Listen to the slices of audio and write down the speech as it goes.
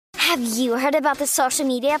Have you heard about the social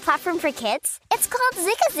media platform for kids? It's called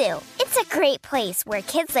Zigazoo. It's a great place where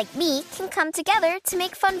kids like me can come together to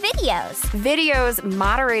make fun videos. Videos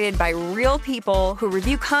moderated by real people who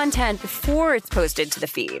review content before it's posted to the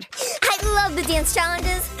feed. I love the dance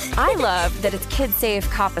challenges. I love that it's kid-safe,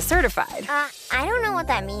 COPPA certified. I don't know what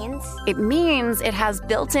that means. It means it has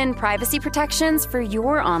built-in privacy protections for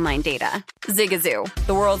your online data. Zigazoo,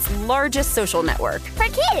 the world's largest social network. For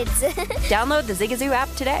kids. Download the Zigazoo app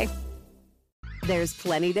today. There's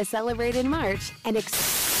plenty to celebrate in March and National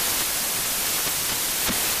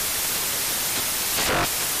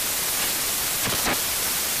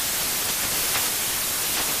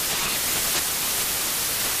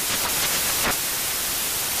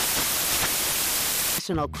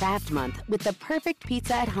Craft Month with the perfect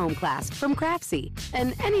pizza at home class from Craftsy.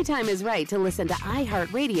 And anytime is right to listen to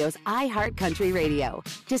iHeartRadio's iHeartCountry Radio.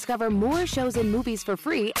 Discover more shows and movies for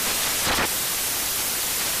free.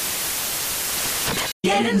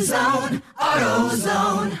 Get in zone,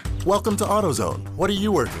 AutoZone. Welcome to AutoZone. What are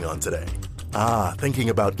you working on today? Thinking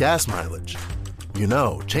about gas mileage. You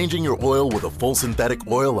know, changing your oil with a full synthetic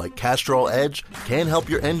oil like Castrol Edge can help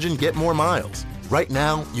your engine get more miles. Right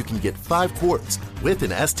now, you can get 5 quarts with an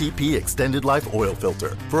STP Extended Life Oil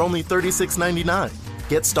Filter for only $36.99.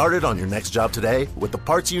 Get started on your next job today with the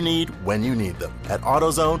parts you need when you need them at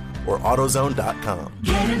AutoZone or AutoZone.com.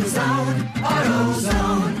 Get in zone,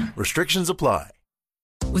 AutoZone. Restrictions apply.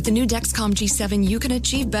 With the new Dexcom G7, you can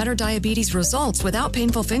achieve better diabetes results without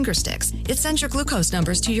painful finger sticks. It sends your glucose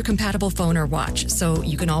numbers to your compatible phone or watch, so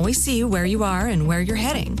you can always see where you are and where you're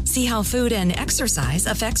heading. See how food and exercise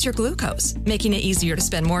affects your glucose, making it easier to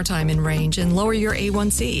spend more time in range and lower your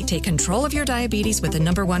A1C. Take control of your diabetes with the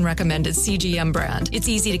 #1 recommended CGM brand. It's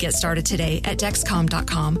easy to get started today at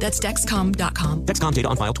Dexcom.com. That's Dexcom.com. Dexcom data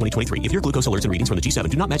on file 2023. If your glucose alerts and readings from the G7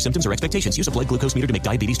 do not match symptoms or expectations, use a blood glucose meter to make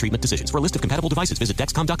diabetes treatment decisions. For a list of compatible devices, visit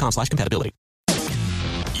Dexcom.com/compatibility.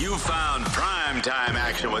 You found primetime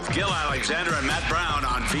action with Gil Alexander and Matt Brown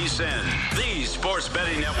on VSiN, the sports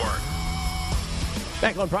betting network.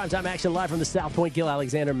 Back on primetime action live from the South Point, Gil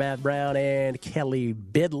Alexander, Matt Brown, and Kelly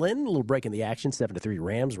Bidlin. A little break in the action, 7-3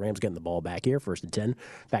 Rams. Rams getting the ball back here, 1st and 10,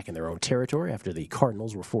 back in their own territory after the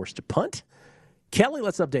Cardinals were forced to punt. Kelly,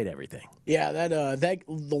 let's update everything. Yeah, the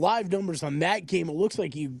live numbers on that game, it looks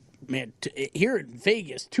like here in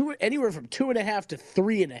Vegas, anywhere from 2.5 to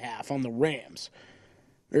 3.5 on the Rams.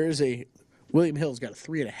 William Hill's got a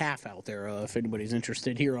 3.5 out there if anybody's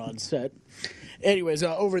interested here on set. Anyways,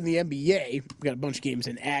 over in the NBA, we've got a bunch of games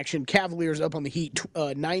in action. Cavaliers up on the Heat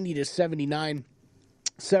 90-79,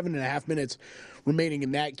 7.5 minutes remaining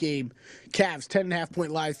in that game. Cavs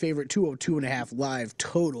 10.5-point live favorite, 202.5 live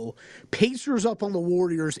total. Pacers up on the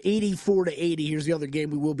Warriors 84-80. Here's the other game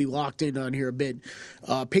we will be locked in on here a bit.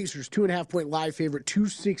 Pacers 2.5-point live favorite,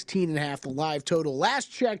 216.5 the live total.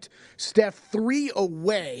 Last checked, Steph 3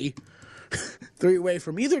 away. 3 away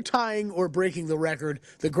from either tying or breaking the record.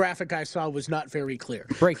 The graphic I saw was not very clear.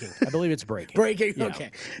 Breaking. I believe it's breaking. Breaking, yeah. Okay.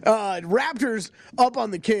 Raptors up on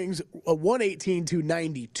the Kings,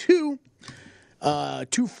 118-92.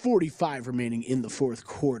 2:45 remaining in the fourth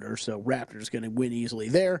quarter, so Raptors going to win easily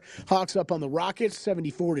there. Hawks up on the Rockets,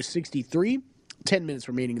 74-63. 10 minutes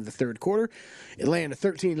remaining in the third quarter. Atlanta,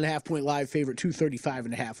 13.5-point live favorite,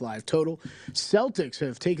 235.5 live total. Celtics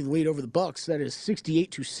have taken the lead over the Bucks. That is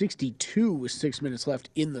 68-62 with 6 minutes left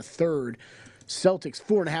in the third. Celtics,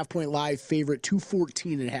 4.5-point live favorite,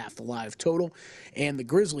 214.5 the live total. And the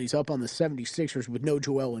Grizzlies up on the 76ers with no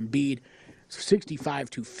Joel Embiid,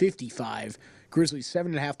 65-55. Grizzlies,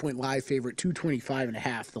 7.5-point live favorite,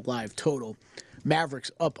 225.5 the live total. Mavericks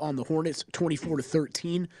up on the Hornets,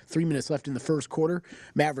 24-13. 3 minutes left in the first quarter.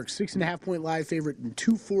 Mavericks, 6.5-point live favorite, and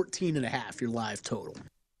 214.5 your live total.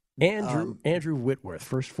 Andrew Whitworth,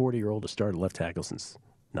 first 40-year-old to start at left tackle since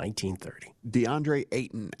 1930. DeAndre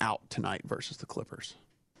Ayton out tonight versus the Clippers.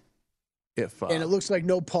 And it looks like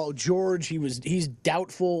no Paul George. He's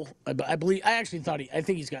doubtful. I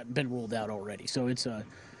think he's been ruled out already. So it's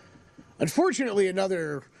unfortunately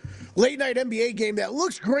another late night NBA game that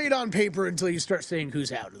looks great on paper until you start seeing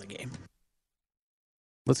who's out of the game.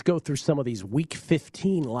 Let's go through some of these Week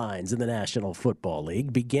 15 lines in the National Football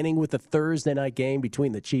League, beginning with the Thursday night game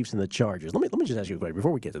between the Chiefs and the Chargers. Let me just ask you a question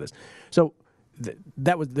before we get to this. So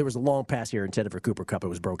there was a long pass here intended for Cooper Kupp. It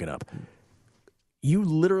was broken up. You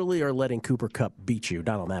literally are letting Cooper Kupp beat you,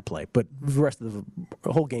 not on that play, but the rest of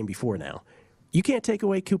the whole game before now. You can't take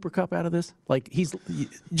away Cooper Kupp out of this? Like, he's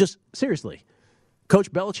just seriously. Coach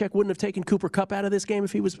Belichick wouldn't have taken Cooper Kupp out of this game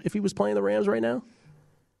if he was playing the Rams right now?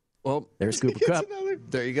 Well, there's Cooper Kupp.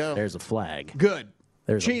 There you go. There's a flag. Good.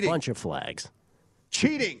 There's Cheating. A bunch of flags.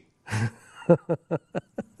 Cheating.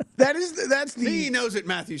 That's the. He knows it,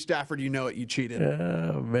 Matthew Stafford. You know it. You cheated.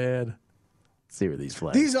 Oh man. Let's see where these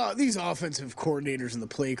flags. These offensive coordinators and the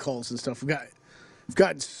play calls and stuff have gotten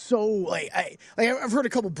so I've heard a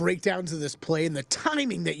couple breakdowns of this play, and the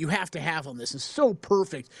timing that you have to have on this is so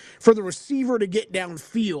perfect for the receiver to get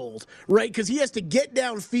downfield, right? Because he has to get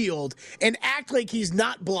downfield and act like he's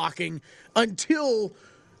not blocking until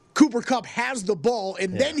Cooper Kupp has the ball,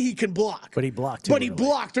 and then he can block. But he blocked too early.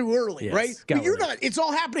 blocked too early, Yes, right? But you're not. It's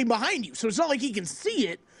all happening behind you, so it's not like he can see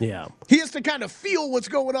it. Yeah. He has to kind of feel what's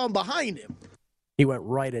going on behind him. He went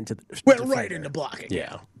right into the right into blocking.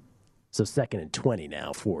 Yeah. So 2nd and 20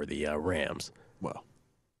 now for the Rams. Well,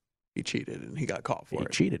 he cheated, and he got caught for it. He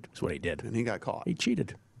cheated is what he did. And he got caught. He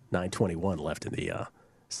cheated. 9:21 left in the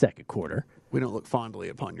second quarter. We don't look fondly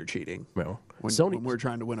upon your cheating. Well, when we're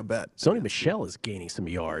trying to win a bet. Sony Michel is gaining some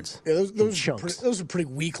yards. Yeah, those those are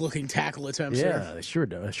pretty weak-looking tackle attempts. Yeah, there. they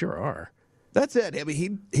sure are. That's it. I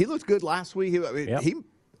mean, he looked good last week. He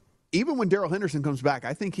even when Darrell Henderson comes back,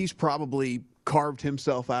 I think he's probably carved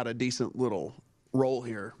himself out a decent little role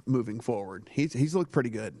here moving forward. He's looked pretty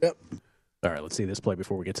good. Yep. All right, let's see this play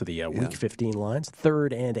before we get to the Week 15 lines.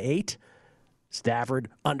 3rd and 8. Stafford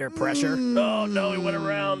under pressure. Oh, no, he went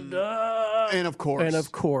around. And of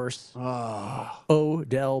course.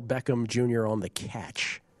 Odell Beckham Jr. on the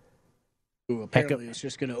catch. Who apparently is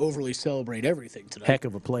just going to overly celebrate everything tonight. Heck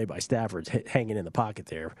of a play by Stafford hanging in the pocket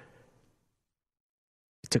there.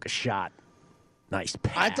 He took a shot. Nice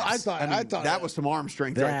pass. I thought that was some arm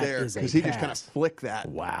strength right there because he just kind of flicked that.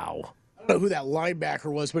 Wow. I don't know who that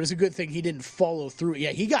linebacker was, but it's a good thing he didn't follow through.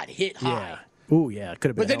 Yeah, he got hit high. Ooh, yeah, could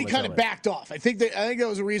have been. But then he kind of backed off. I think that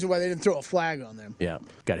was the reason why they didn't throw a flag on them. Yeah,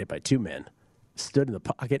 got hit by 2 men. Stood in the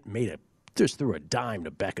pocket, just threw a dime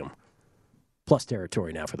to Beckham. Plus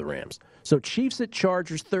territory now for the Rams. So Chiefs at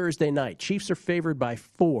Chargers Thursday night. Chiefs are favored by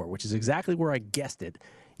 4, which is exactly where I guessed it.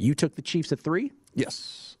 You took the Chiefs at 3?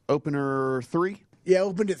 Yes. Opener 3? Yeah,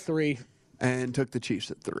 opened at 3. And took the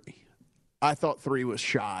Chiefs at 3. I thought 3 was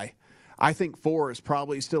shy. I think 4 is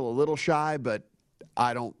probably still a little shy, but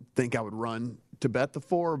I don't think I would run to bet the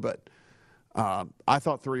 4, but I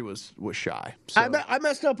thought 3 was shy. So. I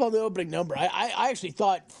messed up on the opening number. I actually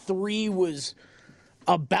thought 3 was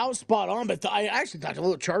about spot on, but I actually thought the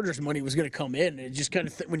little Chargers money was going to come in. And it just kind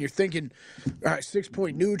of when you're thinking, all right,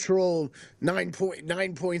 6-point neutral, 9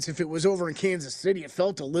 points. If it was over in Kansas City, it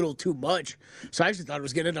felt a little too much. So I actually thought it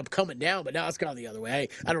was going to end up coming down, but now it's gone the other way.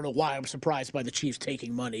 I don't know why I'm surprised by the Chiefs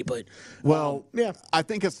taking money, but yeah, I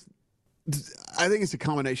think it's a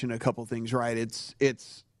combination of a couple things, right? It's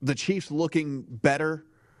the Chiefs looking better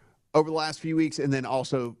over the last few weeks, and then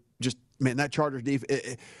also just that Chargers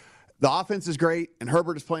defense. The offense is great, and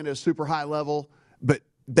Herbert is playing at a super high level, but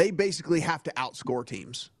they basically have to outscore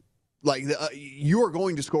teams. Like you are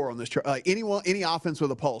going to score on this. Any offense with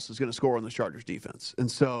a pulse is going to score on this Chargers defense, and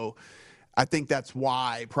so I think that's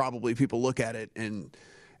why probably people look at it and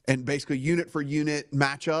basically unit for unit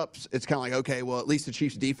matchups. It's kind of like, okay, well, at least the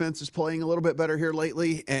Chiefs defense is playing a little bit better here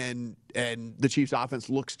lately, and the Chiefs offense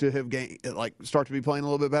looks to have start to be playing a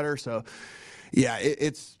little bit better. So yeah,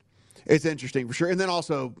 it's interesting for sure. And then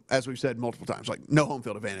also, as we've said multiple times, no home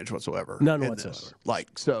field advantage whatsoever. None whatsoever.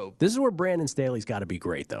 This is where Brandon Staley's got to be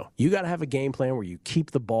great, though. You got to have a game plan where you keep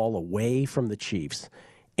the ball away from the Chiefs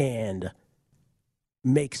and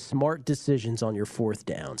make smart decisions on your 4th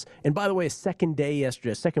downs. And by the way, a second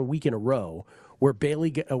week in a row where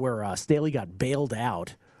Staley got bailed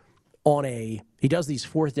out on he does these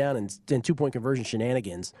 4th down and 2-point conversion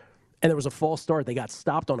shenanigans, and there was a false start. They got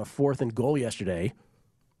stopped on a 4th and goal yesterday.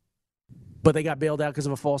 But they got bailed out because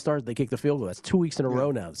of a false start. They kicked the field goal. That's 2 weeks in a row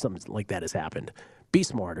now. Something like that has happened. Be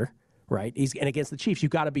smarter, right? And against the Chiefs,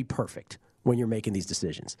 you've got to be perfect when you're making these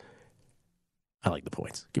decisions. I like the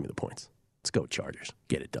points. Give me the points. Let's go Chargers.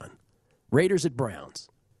 Get it done. Raiders at Browns.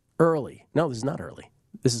 Early. No, this is not early.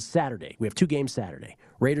 This is Saturday. We have 2 games Saturday.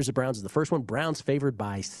 Raiders at Browns is the first one. Browns favored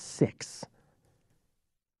by 6.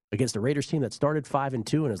 Against a Raiders team that started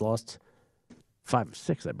 5-2 and has lost 5 of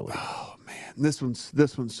 6, I believe. Oh man, this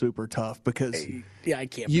one's super tough because I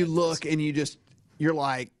can't. You look and you're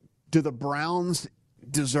like, do the Browns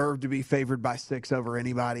deserve to be favored by 6 over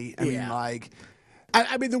anybody?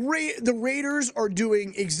 I mean, the Raiders are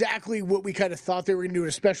doing exactly what we kind of thought they were going to do,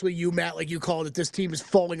 especially you, Matt, like you called it. This team is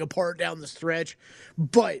falling apart down the stretch,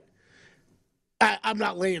 but I'm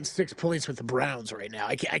not laying 6 points with the Browns right now.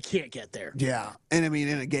 I can't get there. Yeah, and I mean,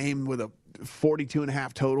 in a game with a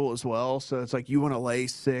 42.5 total as well, so it's like you want to lay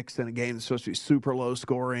 6 in a game that's supposed to be super low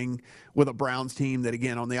scoring with a Browns team that,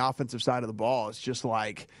 again, on the offensive side of the ball, it's just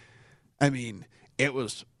like, I mean, it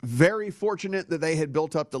was very fortunate that they had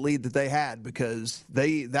built up the lead that they had, because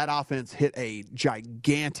that offense hit a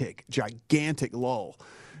gigantic lull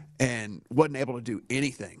and wasn't able to do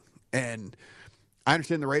anything. And I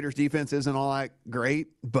understand the Raiders' defense isn't all that great,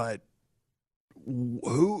 but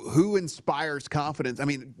who inspires confidence? I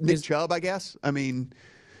mean, Nick Chubb, I guess. I mean,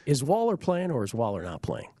 is Waller playing or is Waller not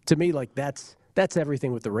playing? To me, like that's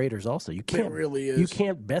everything with the Raiders. Also, you can't you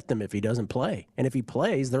can't bet them if he doesn't play, and if he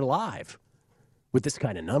plays, they're live with this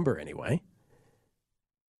kind of number anyway.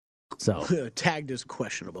 So tagged as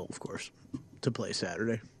questionable, of course, to play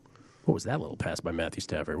Saturday. What was that little pass by Matthew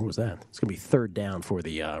Stafford? What was that? It's going to be third down for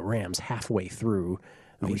the Rams halfway through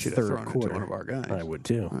the third quarter. One of our guys. I would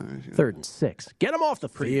too. 3rd and 6. Get him off the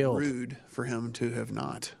field. Rude for him to have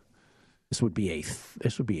not. This would be a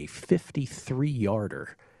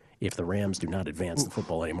 53-yarder if the Rams do not advance the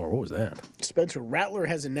football anymore. What was that? Spencer Rattler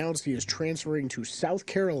has announced he is transferring to South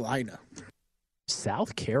Carolina.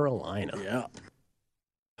 South Carolina? Yeah.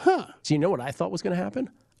 Huh. So you know what I thought was going to happen?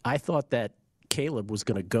 I thought that Caleb was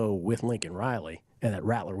going to go with Lincoln Riley and that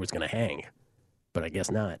Rattler was going to hang. But I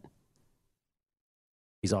guess not.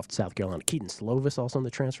 He's off to South Carolina. Keaton Slovis also in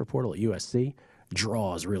the transfer portal at USC.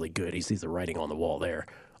 Draw is really good. He sees the writing on the wall there.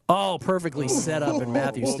 Oh, perfectly set up, and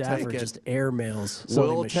Matthew Stafford just airmails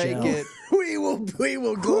Sony Michel. Take it. We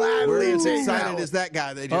will gladly as take excited as that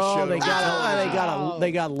guy they just showed.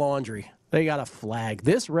 They got laundry. They got a flag.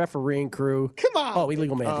 This refereeing crew. Come on. Oh,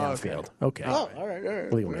 illegal man downfield. Okay. Oh, all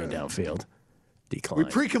right. Illegal man downfield. Decline.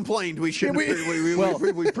 We pre-complained. We shouldn't.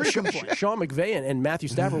 We pre-complained. Sean McVay and Matthew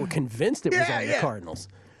Stafford were convinced it was on the Cardinals.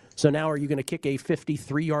 So now, are you going to kick a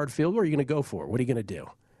 53-yard field goal, or are you going to go for it? What are you going to do?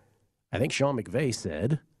 I think Sean McVay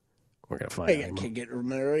said, "We're going to find out." Can't get it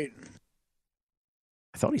right.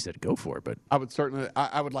 I thought he said go for it, but I would certainly.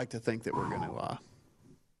 I would like to think that we're going to.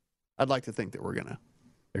 I'd like to think that we're going to.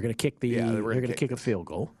 They're going to kick the. They're going to kick a field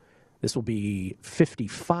goal. This will be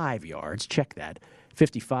 55 yards. Check that.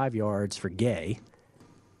 55 yards for Gay.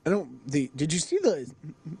 Did you see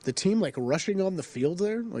the team like rushing on the field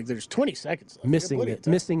there? Like there's 20 seconds left.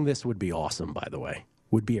 Missing this would be awesome, by the way.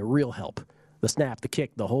 Would be a real help. The snap, the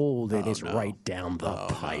kick, the hold, it is right down the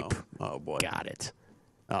pipe. No. Oh boy. Got it.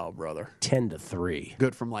 Oh brother. 10-3.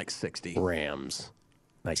 Good from like 60. Rams.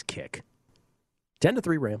 Nice kick.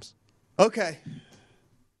 10-3 Rams. Okay.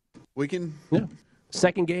 We can. Yeah.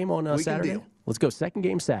 Second game on Saturday. Let's go. Second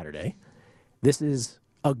game Saturday. This is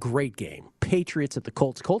a great game. Patriots at the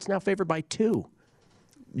Colts. Colts now favored by 2.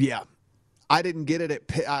 Yeah. I didn't get it at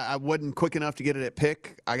pick. I wasn't quick enough to get it at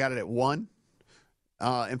pick. I got it at 1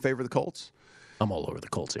 in favor of the Colts. I'm all over the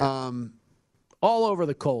Colts here. All over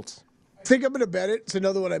the Colts. I think I'm going to bet it. It's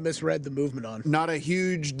another one I misread the movement on. Not a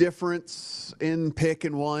huge difference in pick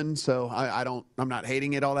and 1, so I'm not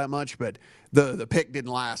hating it all that much, but the pick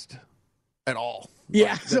didn't last at all.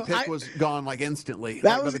 Yeah, the pick was gone like instantly.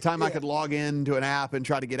 By the time I could log into an app and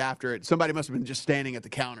try to get after it, somebody must have been just standing at the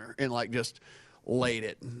counter and like just laid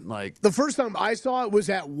it. Like the first time I saw it was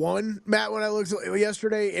at 1, Matt, when I looked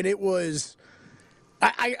yesterday, and it was.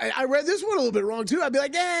 I read this one a little bit wrong too. I'd be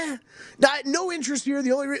like, no interest here.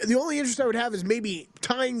 The only interest I would have is maybe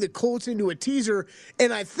tying the Colts into a teaser,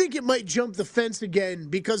 and I think it might jump the fence again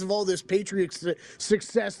because of all this Patriots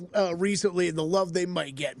success recently and the love they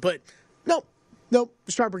might get. But no,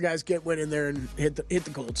 the sharper guys went in there and hit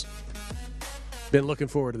the Colts. Been looking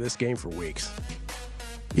forward to this game for weeks.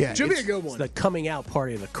 Yeah, should be a good one. It's the coming out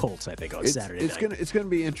party of the Colts, I think, on Saturday night. It's gonna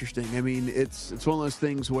be interesting. I mean, it's one of those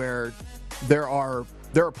things where there are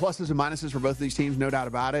pluses and minuses for both of these teams, no doubt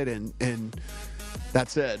about it. And that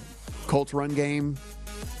said, Colts run game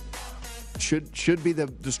should be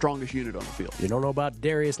the strongest unit on the field. You don't know about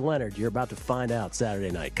Darius Leonard. You're about to find out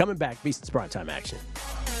Saturday night. Coming back, VSiN's primetime action.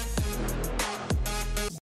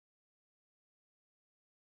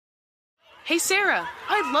 Hey Sarah,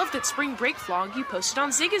 I loved that spring break vlog you posted on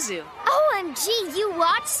Zigazoo. OMG, you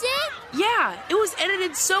watched it? Yeah, it was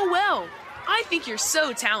edited so well. I think you're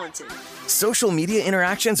so talented. Social media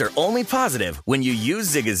interactions are only positive when you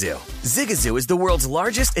use Zigazoo. Zigazoo is the world's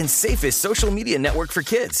largest and safest social media network for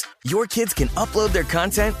kids. Your kids can upload their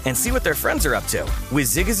content and see what their friends are up to. With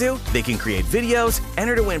Zigazoo, they can create videos,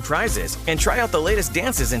 enter to win prizes, and try out the latest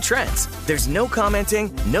dances and trends. There's no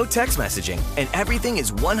commenting, no text messaging, and everything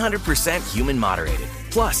is 100% human moderated.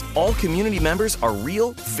 Plus, all community members are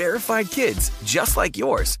real, verified kids just like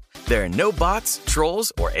yours. There are no bots,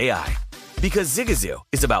 trolls, or AI. Because Zigazoo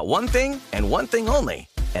is about one thing and one thing only,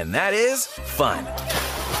 and that is fun.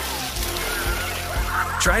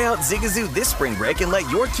 Try out Zigazoo this spring break and let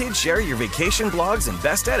your kids share your vacation blogs and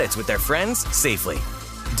best edits with their friends safely.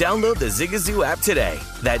 Download the Zigazoo app today.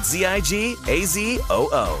 That's Zigazoo.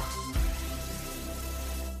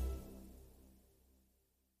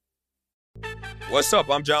 What's up?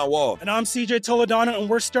 I'm John Wall. And I'm CJ Toledano, and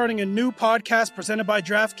we're starting a new podcast presented by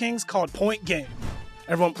DraftKings called Point Game.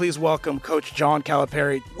 Everyone, please welcome Coach John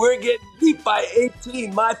Calipari. We're getting beat by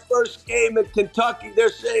 18. My first game in Kentucky, they're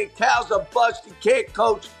saying Cal's a bust. He can't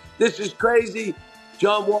coach. This is crazy.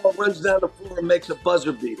 John Wall runs down the floor and makes a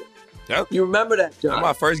buzzer beater. Yep. You remember that, John? That's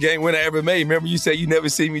my first game winner I ever made. Remember you said you never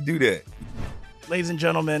seen me do that. Ladies and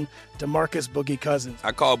gentlemen, DeMarcus Boogie Cousins.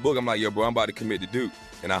 I called Boog. I'm like, yo, bro, I'm about to commit to Duke.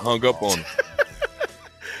 And I hung up on him.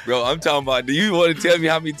 Bro, I'm talking about, do you want to tell me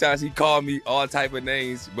how many times he called me all type of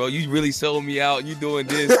names? Bro, you really sold me out. You doing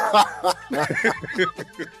this.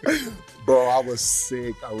 Bro, I was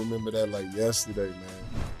sick. I remember that like yesterday, man.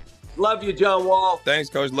 Love you, John Wall. Thanks,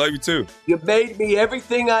 Coach. Love you, too. You made me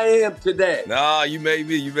everything I am today. Nah, you made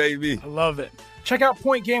me. I love it. Check out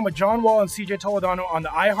Point Game with John Wall and CJ Toledano on the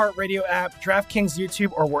iHeartRadio app, DraftKings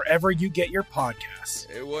YouTube, or wherever you get your podcasts.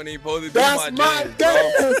 It wasn't even supposed to be That's my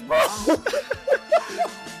dance, bro.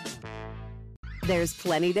 There's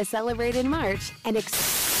plenty to celebrate in March and National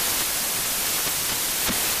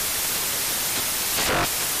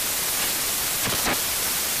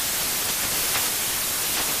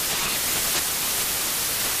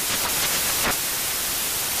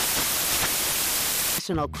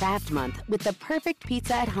Craft Month with the perfect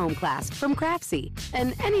pizza at home class from Craftsy.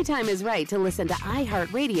 And anytime is right to listen to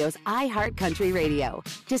iHeartRadio's iHeart Country Radio.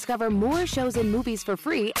 Discover more shows and movies for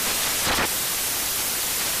free.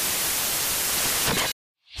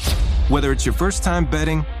 Whether it's your first time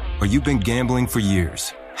betting or you've been gambling for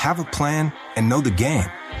years, have a plan and know the game.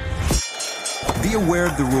 Be aware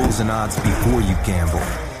of the rules and odds before you gamble.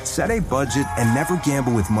 Set a budget and never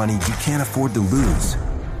gamble with money you can't afford to lose.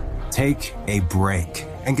 Take a break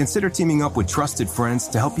and consider teaming up with trusted friends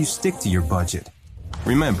to help you stick to your budget.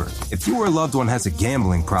 Remember, if you or a loved one has a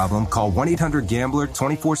gambling problem, call 1-800-GAMBLER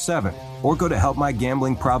 24/7 or go to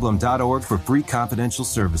helpmygamblingproblem.org for free confidential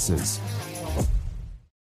services.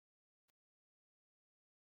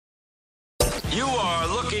 You are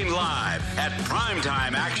looking live at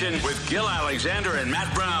Primetime Action with Gil Alexander and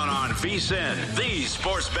Matt Brown on VSiN, the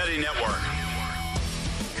Sports Betting Network.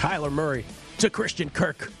 Kyler Murray to Christian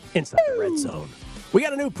Kirk inside the red zone. We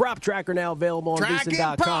got a new prop tracker now available on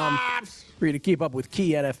VSiN.com for you to keep up with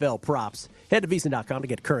key NFL props. Head to VSiN.com to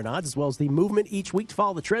get current odds as well as the movement each week to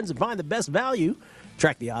follow the trends and find the best value.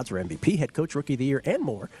 Track the odds for MVP, head coach, rookie of the year, and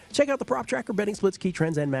more. Check out the prop tracker, betting splits, key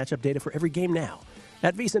trends, and matchup data for every game now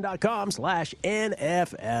at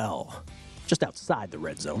VSiN.com/NFL. Just outside the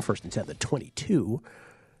red zone, 1st and 10 to 22.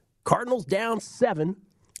 Cardinals down 7.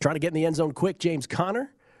 Trying to get in the end zone quick, James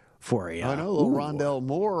Conner for a... I know, a little Rondale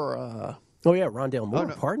Moore. Oh, yeah, Rondale Moore,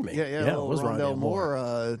 no, pardon me. Yeah, it was Rondale Moore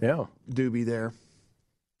doobie there.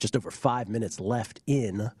 Just over 5 minutes left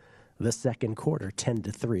in the second quarter,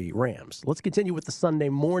 10-3 Rams. Let's continue with the Sunday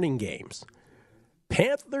morning games.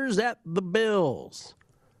 Panthers at the Bills.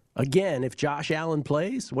 Again, if Josh Allen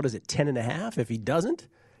plays, what is it, 10.5? If he doesn't,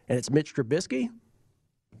 and it's Mitch Trubisky,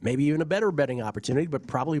 maybe even a better betting opportunity, but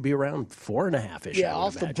probably be around 4.5-ish. Yeah,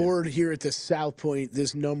 off the board here at the South Point,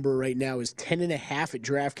 this number right now is 10.5 at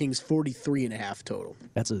DraftKings, 43.5 total.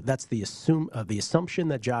 That's the assumption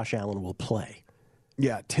that Josh Allen will play.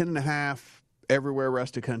 Yeah, 10.5 everywhere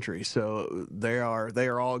rest of country. So they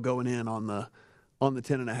are all going in on the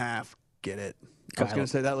 10.5. Get it. I was going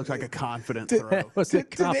to say that looks like a confident throw.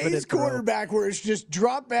 Today's quarterback where it's just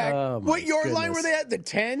drop back. What yard line were they at? The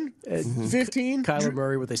 10? 15? Kyler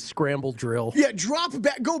Murray with a scramble drill. Yeah, drop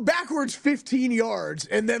back, go backwards 15 yards,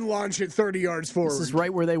 and then launch it 30 yards forward. This is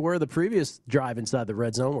right where they were the previous drive inside the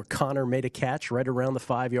red zone, where Connor made a catch right around the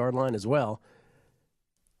 5-yard line as well.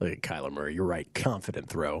 Look at Kyler Murray. You're right. Confident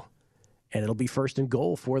throw. And it'll be 1st and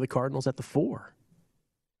goal for the Cardinals at the 4.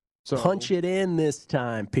 So punch it in this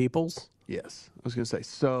time, peoples. Yes. I was going to say,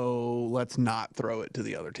 so let's not throw it to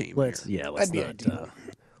the other team. Let's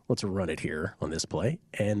run it here on this play.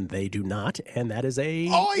 And they do not. And that is a...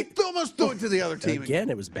 Oh, he almost threw it to the other team. Again,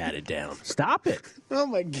 it was batted down. Stop it. Oh,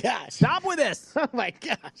 my gosh. Stop with this. Oh, my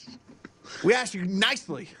gosh. We asked you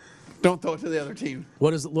nicely. Don't throw it to the other team.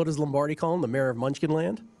 What does Lombardi call him? The mayor of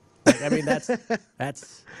Munchkinland? Like, I mean, that's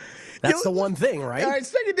the one thing, right? All right,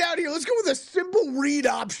 send it down here. Let's go with a simple read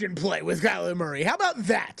option play with Kyler Murray. How about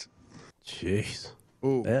that? Jeez.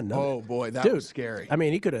 Ooh. Oh boy, that was scary. I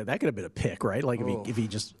mean, that could have been a pick, right? Like if he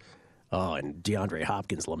just and DeAndre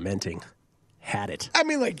Hopkins lamenting had it. I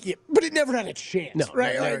mean, but it never had a chance. No,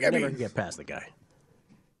 right? Never could get past the guy.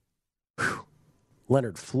 Whew.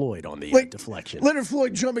 Leonard Floyd on the deflection. Leonard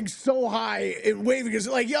Floyd jumping so high and waving his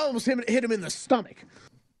you almost hit him in the stomach.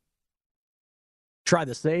 Try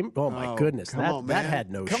the same. Oh my goodness, that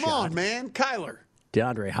had no shot. Come on, man, Kyler.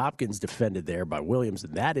 DeAndre Hopkins defended there by Williams,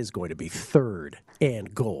 and that is going to be 3rd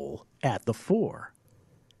and goal at the 4.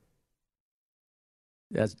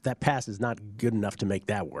 That pass is not good enough to make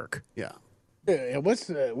that work. Yeah.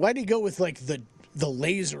 Why did he go with like the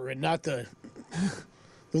laser and not the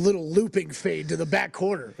little looping fade to the back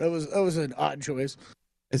corner? That was an odd choice.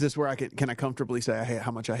 Is this where I can I comfortably say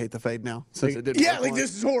how much I hate the fade now? Since it didn't work once?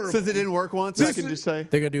 This is horrible. Since it didn't work once, I can just say.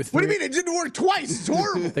 They're going to do 3. What do you mean it didn't work twice? It's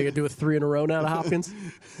horrible. They're going to do a 3 in a row now to Hopkins?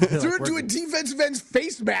 Threw it to a defensive end's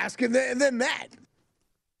face mask and then that.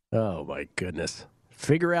 Oh, my goodness.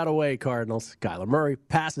 Figure out a way, Cardinals. Kyler Murray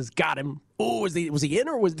passes, got him. Oh, was he in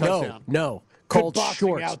or was touchdown? No. Called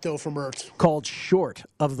short. Out though from Ertz. Called short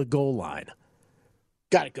of the goal line.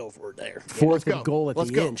 Got to go for it there. 4th and goal at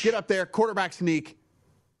the inch. Get up there. Quarterback sneak.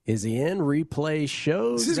 Is he in? Replay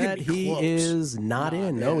shows that he is not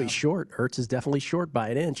in. No, he's short. Ertz is definitely short by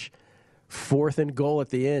an inch. 4th and goal at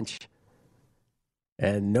the inch.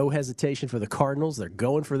 And no hesitation for the Cardinals. They're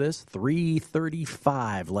going for this.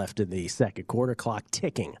 3:35 left in the second quarter. Clock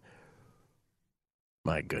ticking.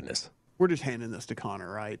 My goodness. We're just handing this to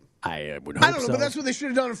Connor, right? I would hope so. I don't know, but that's what they should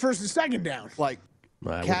have done on 1st and 2nd down. Like,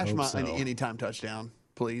 cash my so. anytime touchdown,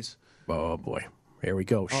 please. Oh, boy. Here we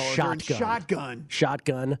go. Shotgun.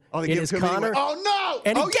 Oh, it is Connor. Anyway. Oh, no.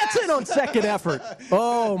 And he gets it on second effort.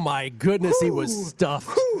 Oh, my goodness. He was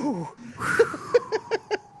stuffed.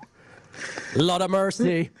 Lot of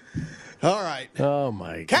mercy. All right. Oh,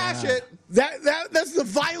 my God. Cash it. That's the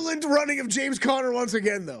violent running of James Conner once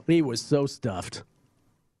again, though. He was so stuffed.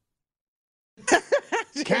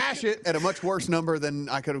 Cash it at a much worse number than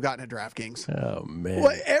I could have gotten at DraftKings. Oh, man.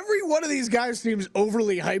 Well, every one of these guys seems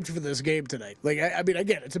overly hyped for this game tonight. Like, I mean,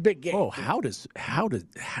 again, it's a big game. Oh, how did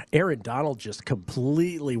Aaron Donald just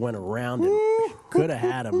completely went around and could have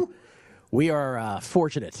had him. We are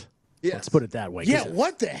fortunate. Yes. Let's put it that way. Yeah,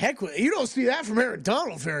 what the heck? You don't see that from Aaron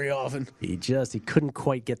Donald very often. He couldn't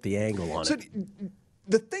quite get the angle on it.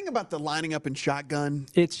 The thing about the lining up in shotgun,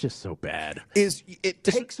 it's just so bad, is it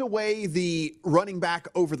takes away the running back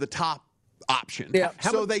over the top option. Yeah,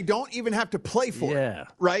 so they don't even have to play for it.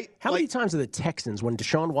 Right? How many times are the Texans, when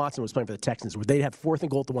Deshaun Watson was playing for the Texans, would they have 4th and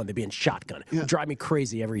goal at the 1, they'd be in shotgun? It would drive me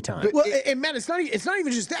crazy every time. Well, and Matt, it's not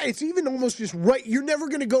even just that. It's even almost just right. You're never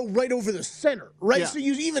going to go right over the center, right? Yeah. So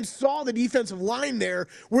you even saw the defensive line there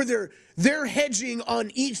where they're hedging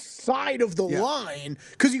on each side of the line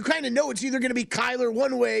because you kind of know it's either going to be Kyler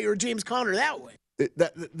one way or James Conner that way.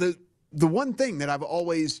 The one thing that I've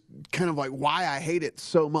always kind of like why I hate it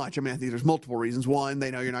so much, I mean, I think there's multiple reasons. One,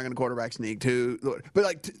 they know you're not going to quarterback sneak. 2,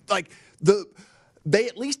 but you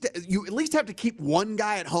at least have to keep one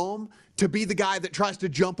guy at home to be the guy that tries to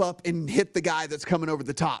jump up and hit the guy that's coming over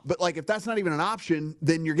the top. But like if that's not even an option,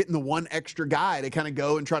 then you're getting the one extra guy to kind of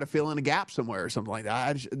go and try to fill in a gap somewhere or something like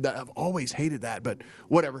that. I've always hated that, but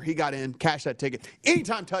whatever. He got in, cashed that ticket.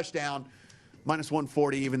 Anytime touchdown,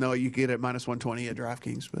 -140, even though you get it -120 at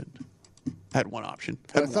DraftKings, but. Had one option.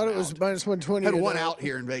 I thought it was -120. Had one out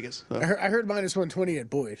here in Vegas. So. I heard -120 at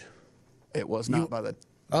Boyd. It was not by the.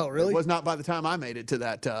 Oh, really? It was not by the time I made it to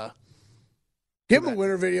that. Give him a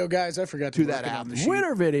winner video, guys. I forgot to that app.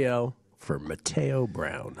 Winner video for Mateo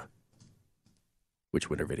Brown. Which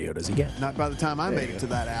winner video does he get? Not by the time I made it to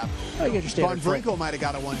that app. I get your standard. Von Brinkle might have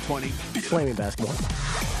got a 120. Flaming basketball.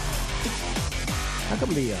 How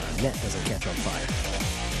come the net doesn't catch on fire?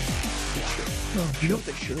 You know what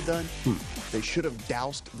they should have done? They should have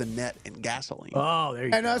doused the net in gasoline. Oh, there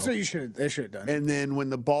you go. And that's what they should have done. And then when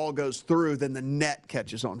the ball goes through, then the net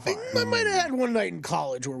catches on fire. I might have had one night in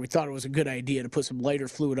college where we thought it was a good idea to put some lighter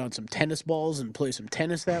fluid on some tennis balls and play some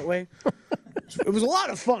tennis that way. It was a lot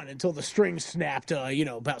of fun until the string snapped,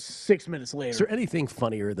 about 6 minutes later. Is there anything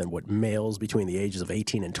funnier than what males between the ages of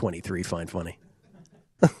 18 and 23 find funny?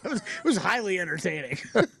 It was highly entertaining.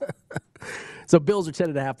 So Bills are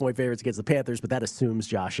 10.5-point favorites against the Panthers, but that assumes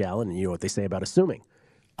Josh Allen, and you know what they say about assuming.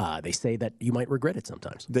 They say that you might regret it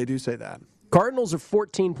sometimes. They do say that. Cardinals are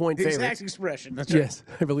 14-point favorites. The exact expression. That's right. Yes,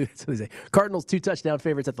 I believe that's what they say. Cardinals 2 touchdown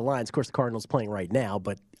favorites at the Lions. Of course, the Cardinals playing right now,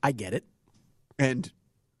 but I get it. And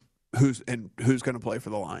who's going to play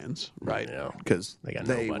for the Lions, right? Because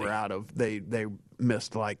they were out of they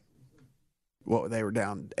missed they were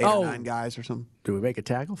down 8 or 9 guys or something. Do we make a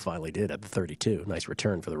tackle? Finally did at the 32. Nice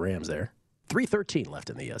return for the Rams there. 3:13 left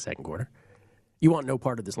in the second quarter. You want no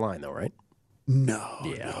part of this line, though, right? No.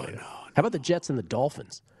 No. How about the Jets and the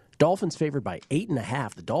Dolphins? Dolphins favored by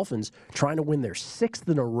 8.5. The Dolphins trying to win their 6th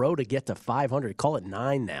in a row to get to 500. Call it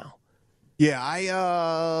 9 now. Yeah,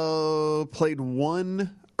 I played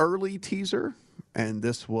one early teaser and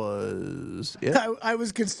this was it. I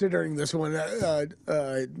was considering this one,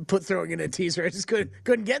 throwing in a teaser. I just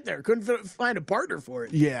couldn't get there. Couldn't find a partner for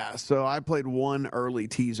it. Yeah, so I played one early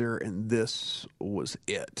teaser, and this was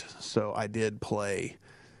it. So I did play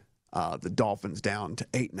the Dolphins down to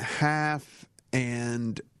 8.5,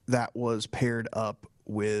 and that was paired up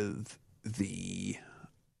with the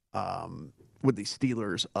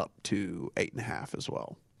Steelers up to 8.5 as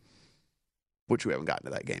well, which we haven't gotten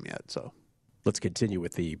to that game yet. So let's continue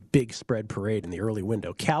with the big spread parade in the early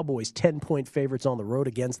window. Cowboys 10-point favorites on the road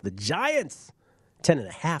against the Giants,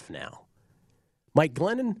 10.5 now. Mike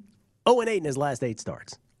Glennon 0-8 in his last 8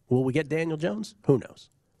 starts. Will we get Daniel Jones? Who knows?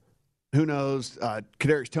 Who knows?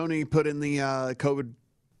 Kadarius Toney put in the COVID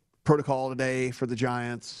protocol today for the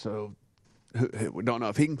Giants, so we don't know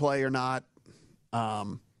if he can play or not.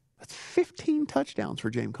 That's 15 touchdowns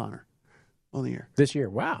for James Conner on the year. This year,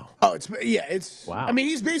 wow. Oh, it's wow. I mean,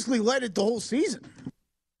 he's basically led it the whole season.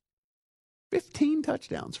 15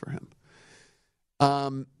 touchdowns for him.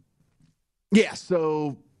 Yeah,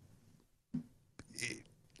 so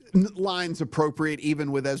line's appropriate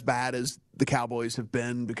even with as bad as the Cowboys have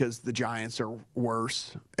been because the Giants are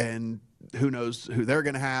worse, and who knows who they're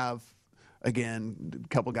going to have. Again, a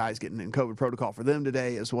couple guys getting in COVID protocol for them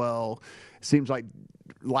today as well. Seems like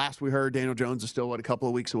last we heard, Daniel Jones is still, a couple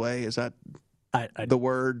of weeks away? Is that the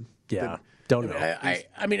word? Yeah, don't know.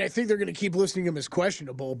 I mean, I think they're going to keep listing him as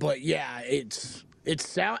questionable, but yeah, I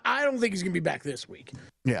don't think he's going to be back this week.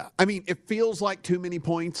 Yeah, I mean, it feels like too many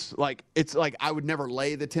points. Like it's like I would never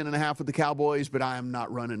lay the 10.5 with the Cowboys, but I am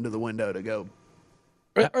not running to the window to go.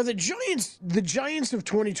 Are the Giants of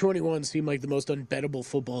 2021 seem like the most unbettable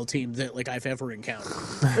football team that I've ever encountered?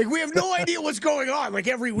 We have no idea what's going on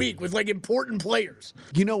every week with important players.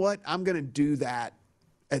 You know what? I'm going to do that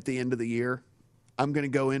at the end of the year. I'm going to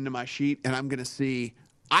go into my sheet and I'm going to see.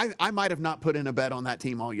 I might have not put in a bet on that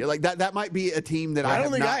team all year. That might be a team that I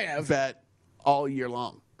don't think I have bet all year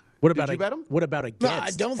long. What about Did you bet them? What about against? No,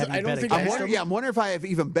 I don't think I have. I'm wondering if I have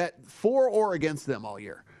even bet for or against them all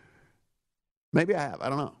year. Maybe I have. I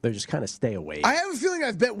don't know. They're just kind of stay away. I have a feeling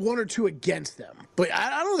I've bet 1 or 2 against them, but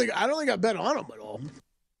I don't think I've bet on them at all.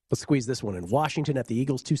 Let's squeeze this one in. Washington at the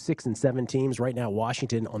Eagles, 2 6-7 teams. Right now,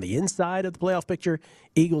 Washington on the inside of the playoff picture.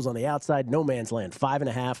 Eagles on the outside. No man's land,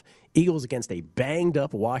 5.5. Eagles against a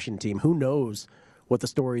banged-up Washington team. Who knows what the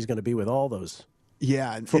story is going to be with all those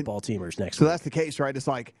football teamers next week. So that's the case, right? It's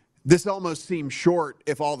like this almost seems short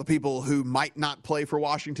if all the people who might not play for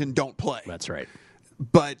Washington don't play. That's right.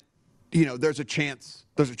 But there's a chance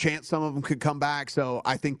some of them could come back. So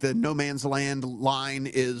I think the no man's land line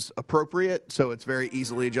is appropriate. So it's very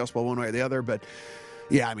easily adjustable one way or the other. But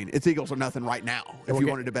yeah, I mean, it's Eagles or nothing right now if you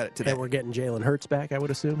wanted to bet it today. And we're getting Jalen Hurts back, I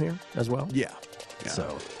would assume, here as well. Yeah.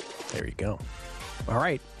 So there you go. All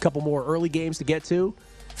right. A couple more early games to get to.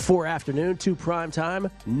 4 afternoon, 2 prime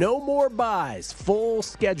time. No more buys. Full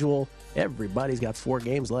schedule. Everybody's got 4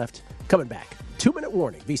 games left. Coming back. 2-minute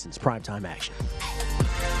warning. VSiN's primetime action.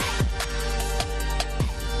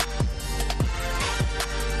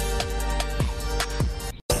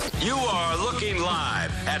 You are looking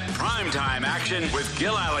live at Primetime Action with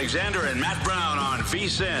Gil Alexander and Matt Brown on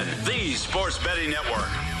VSiN, the Sports Betting Network.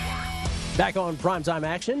 Back on Primetime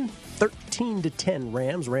Action, 13-10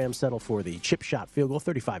 Rams. Rams settle for the chip shot field goal,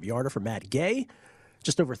 35-yarder for Matt Gay.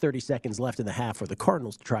 Just over 30 seconds left in the half for the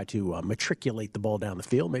Cardinals to try to matriculate the ball down the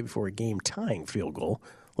field, maybe for a game-tying field goal.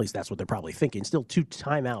 At least that's what they're probably thinking. Still 2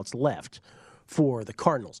 timeouts left for the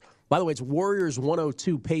Cardinals. By the way, it's Warriors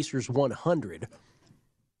 102, Pacers 100.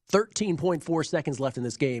 13.4 seconds left in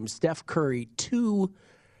this game. Steph Curry 2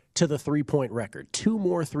 to the 3-point record. 2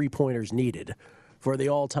 more 3-pointers needed for the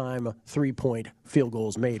all-time 3-point field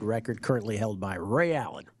goals made record, currently held by Ray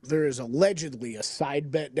Allen. There is allegedly a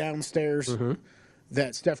side bet downstairs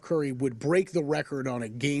that Steph Curry would break the record on a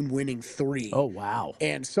game-winning 3. Oh, wow.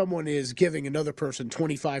 And someone is giving another person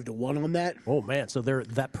 25-1 on that. Oh, man. So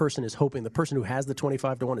that person is hoping, the person who has the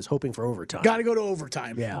 25-1 is hoping for overtime. Got to go to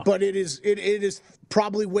overtime. Yeah. But it is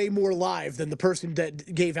probably way more live than the person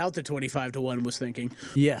that gave out the 25-1 was thinking.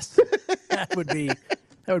 Yes. That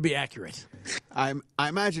would be accurate. I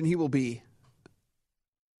imagine he will be,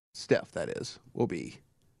 Steph, that is, will be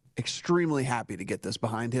extremely happy to get this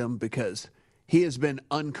behind him because he has been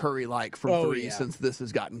un-Curry-like from 3 since this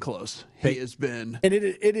has gotten close. He has been... And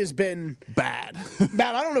it has been... bad.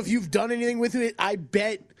 Matt, I don't know if you've done anything with it. I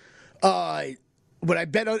bet... But I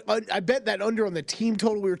bet that under on the team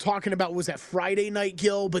total we were talking about was that Friday night,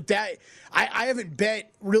 Gil. But that I haven't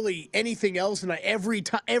bet really anything else, and every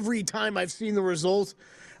time I've seen the results,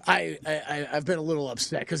 I've been a little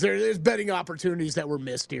upset because there's betting opportunities that were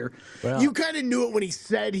missed here. Well, You kind of knew it when he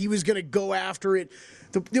said he was going to go after it.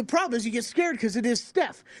 The problem is you get scared because it is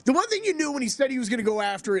Steph. The one thing you knew when he said he was going to go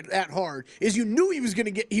after it at hard is you knew he was going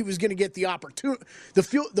to get the opportunity, the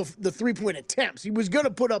 3-point attempts. He was going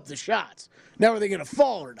to put up the shots. Now are they going to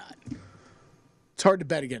fall or not? It's hard to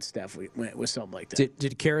bet against Steph with something like that.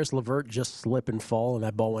 Did Karis LeVert just slip and fall and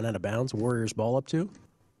that ball went out of bounds? Warriors ball up two?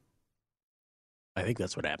 I think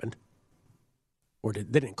that's what happened. Or they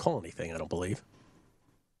didn't call anything, I don't believe.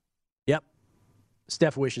 Yep.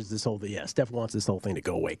 Steph wishes Steph wants this whole thing to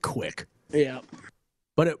go away quick. Yeah.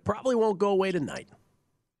 But it probably won't go away tonight.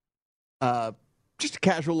 Just a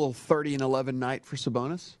casual little 30-11 night for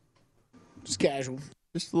Sabonis. Just casual.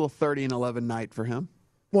 Just a little 30-11 night for him.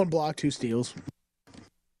 1 block, 2 steals.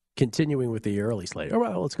 Continuing with the early slate. All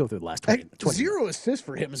right, let's go through the last 20. 0 assists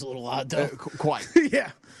for him is a little odd, though. Quite.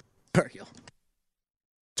 Yeah. Hercule.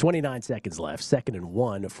 29 seconds left. 2nd and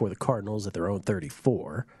 1 for the Cardinals at their own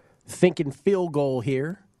 34. Thinking field goal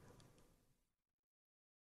here.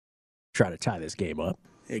 Try to tie this game up.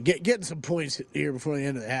 Yeah, getting some points here before the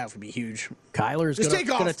end of the half would be huge. Kyler's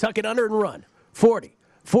going to tuck it under and run. 40,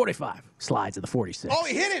 45. Slides at the 46. Oh,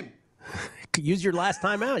 he hit him. Use your last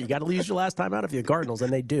time out. You got to use your last time out if you're the Cardinals,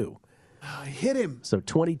 and they do. Oh, he hit him. So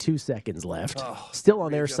 22 seconds left. Still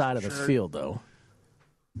on their side of the field, though.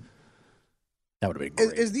 That would have been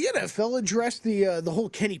great. Has the NFL addressed the whole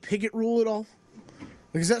Kenny Pickett rule at all?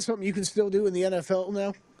 Like, is that something you can still do in the NFL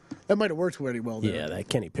now? That might have worked pretty well there. Yeah, that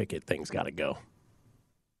Kenny Pickett thing's got to go.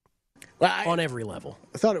 Well, on every level.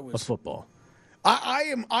 I thought it was of football.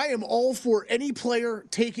 I am all for any player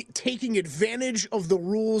taking advantage of the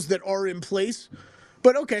rules that are in place.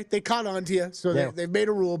 But okay, they caught on to you, so they've made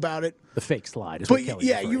a rule about it. The fake slide is what Kelly's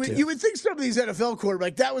referring to. You would think some of these NFL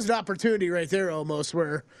quarterbacks, that was an opportunity right there almost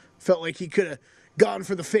where felt like he could have gone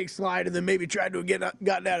for the fake slide and then maybe tried to get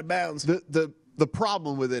gotten out of bounds. The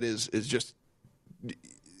problem with it is just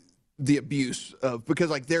the abuse of, because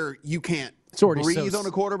like you can't breathe on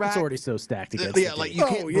a quarterback. It's already so stacked against Yeah, like you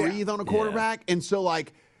can't breathe on a quarterback. And so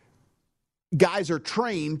like guys are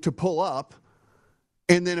trained to pull up,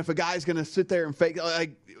 and then if a guy's going to sit there and fake,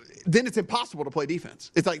 like, then it's impossible to play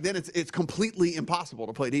defense. It's like then it's completely impossible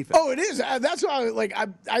to play defense. Oh, it is. That's why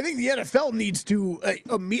I think the NFL needs to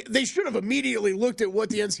they should have immediately looked at what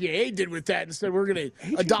the NCAA did with that and said we're going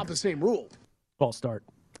to adopt the same rule. False start.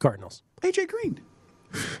 Cardinals. AJ Green.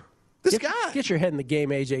 Get your head in the game,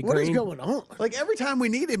 AJ Green. What is going on? Like every time we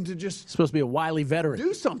need him to just supposed to be a wily veteran.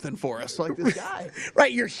 Do something for us, like this guy.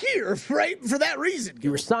 Right, you're here, right, for that reason. You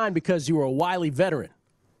were signed because you were a wily veteran.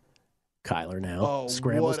 Kyler now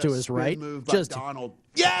scrambles to his right. Just Donald.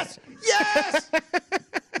 Yes!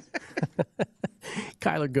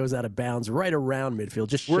 Kyler goes out of bounds right around midfield,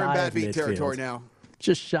 just shy We're in bad of beat midfield. territory now.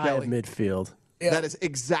 Just shy of midfield. Yeah. That is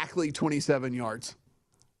exactly 27 yards.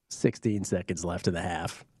 16 seconds left in the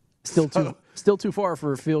half. Still too far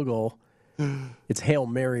for a field goal. It's Hail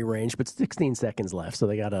Mary range, but 16 seconds left, so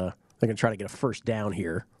they're gonna try to get a first down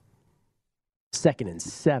here. 2nd and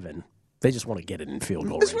 7. They just want to get it in field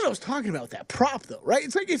goal range. This is what I was talking about, that prop, though, right?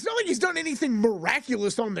 It's not like he's done anything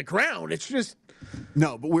miraculous on the ground. It's just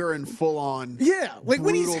no, but we're in full on. Yeah, like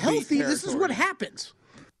when he's healthy, this is what happens.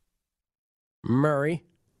 Murray,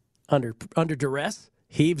 under duress,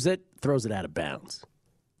 heaves it, throws it out of bounds.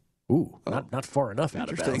 Ooh, not far enough out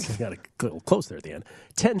of bounds. Got a little close there at the end.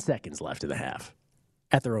 10 seconds left in the half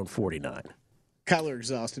at their own 49. Kyler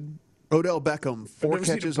exhausted. Odell Beckham, 4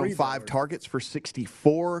 catches on 5 targets for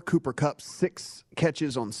 64. Cooper Kupp, 6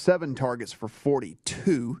 catches on 7 targets for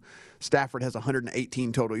 42. Stafford has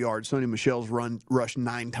 118 total yards. Sony Michel's rushed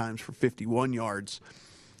 9 times for 51 yards.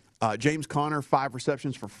 James Conner, 5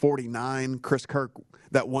 receptions for 49. Chris Kirk,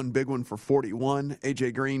 that one big one for 41.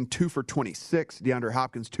 A.J. Green, 2 for 26. DeAndre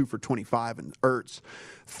Hopkins, 2 for 25. And Ertz,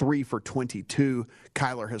 3 for 22.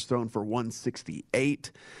 Kyler has thrown for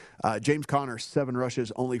 168. James Conner, 7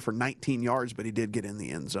 rushes, only for 19 yards, but he did get in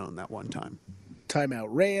the end zone that one time. Timeout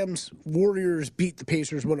Rams. Warriors beat the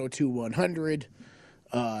Pacers 102-100.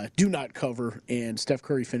 Do not cover, and Steph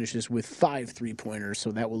Curry finishes with 5 3-pointers,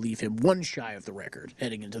 so that will leave him 1 shy of the record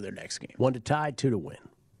heading into their next game. 1 to tie, 2 to win.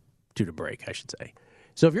 2 to break, I should say.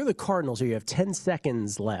 So if you're the Cardinals here, you have 10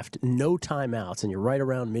 seconds left, no timeouts, and you're right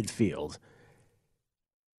around midfield.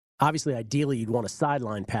 Obviously, ideally, you'd want a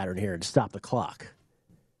sideline pattern here to stop the clock.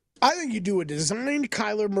 I think you do a designed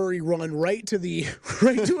Kyler Murray run right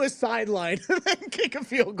to a sideline and then kick a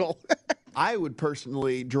field goal. I would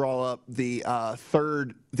personally draw up the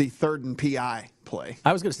third and PI play.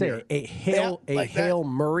 I was going to say a Hail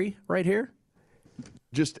Murray right here.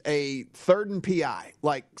 just a 3rd and PI.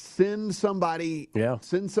 Like, send somebody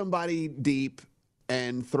deep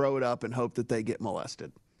and throw it up and hope that they get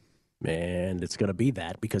molested. And it's going to be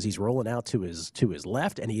that because he's rolling out to his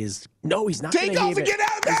left, and he's not going to take off and get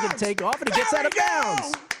out of bounds. He's going to take off, and he gets out of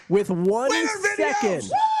bounds with 1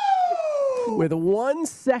 second. With 1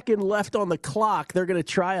 second left on the clock, they're going to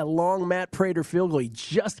try a long Matt Prater field goal. He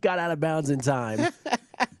just got out of bounds in time.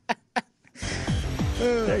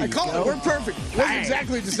 I call it. We're perfect. Wasn't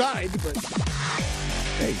exactly designed, but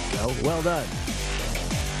there you go. Well done.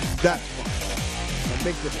 That's fun. I'll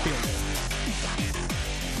make this feel good.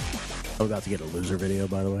 I'm about to get a loser video,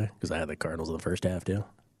 by the way, because I had the Cardinals in the first half, too.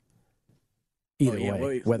 Either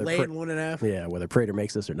way, whether laying 1.5. Yeah, whether Prater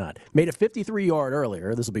makes this or not. Made a 53-yard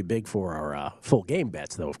earlier. This will be big for our full game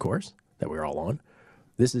bets, though, of course, that we're all on.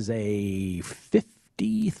 This is a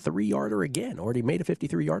 53-yarder again. Already made a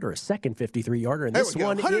 53-yarder, a second 53-yarder, and this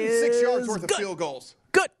one 106 is yards worth good. of field goals.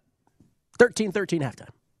 Good. 13-13 halftime.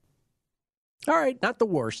 All right, not the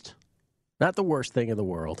worst. Not the worst thing in the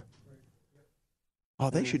world. Oh,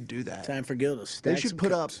 they should do that. Time for Gil to stack. They should some put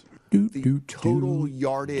cups. up the total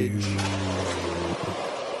yardage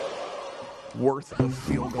worth of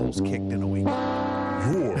field goals kicked in a week.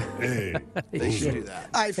 They should do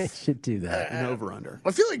that. They should do that. An over-under. I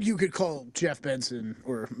feel like you could call Jeff Benson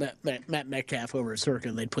or Matt Metcalf over at Circa,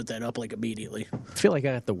 and they'd put that up like immediately. I feel like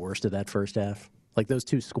I got the worst of that first half. Like those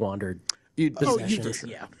two squandered possessions.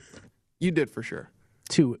 Yeah. You did for sure.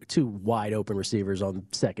 Two wide open receivers on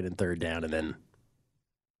 2nd and 3rd down, and then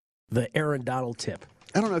the Aaron Donald tip.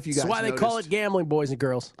 I don't know if you guys That's why they call it gambling, boys and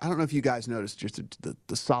girls. I don't know if you guys noticed just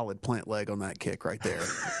the solid plant leg on that kick right there.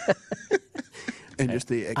 And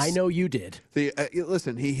just I know you did.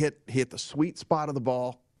 Listen, he hit the sweet spot of the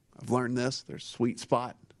ball. I've learned this. There's a sweet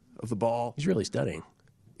spot of the ball. He's really studying.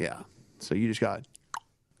 Yeah. So you just got.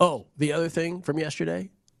 Oh, the other thing from yesterday.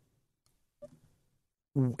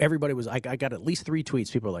 Everybody was. I got at least 3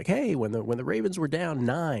 tweets. People were like, "Hey, when the Ravens were down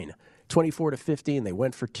 9, 24-15, they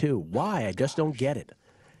went for 2. Why? I just don't get it."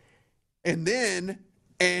 And then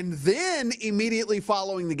immediately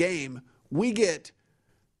following the game, we get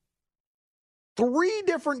 3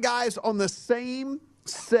 different guys on the same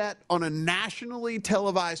set on a nationally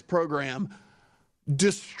televised program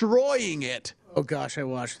destroying it. Oh, gosh, I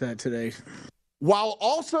watched that today. While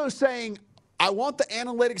also saying, I want the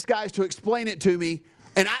analytics guys to explain it to me.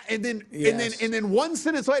 And then 1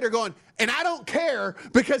 sentence later going, and I don't care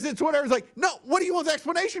because it's whatever's like, no, what do you want the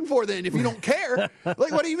explanation for then if you don't care?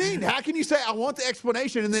 Like, what do you mean? How can you say I want the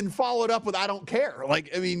explanation and then follow it up with I don't care? Like,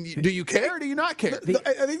 I mean, do you care or do you not care?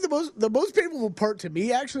 I think the most painful part to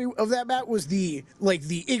me actually of that, Matt, was the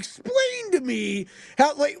explain to me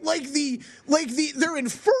how they're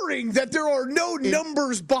inferring that there are no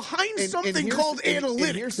numbers behind something called analytics.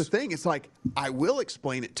 And here's the thing, it's like, I will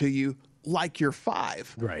explain it to you like you're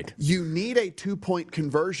 5. Right. You need a 2-point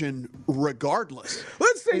conversion regardless.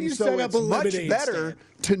 Let's say you set up a lemonade much better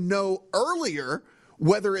to know earlier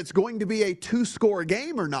whether it's going to be a 2-score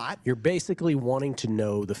game or not. You're basically wanting to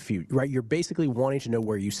know the future, right? You're basically wanting to know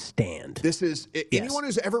where you stand. This is anyone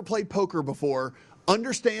who's ever played poker before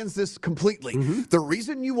understands this completely. Mm-hmm. The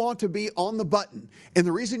reason you want to be on the button and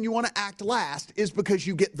the reason you want to act last is because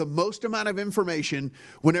you get the most amount of information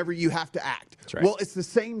whenever you have to act. That's right. Well, it's the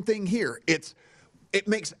same thing here. It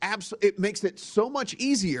makes it so much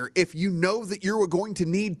easier if you know that you're going to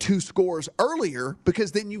need 2 scores earlier,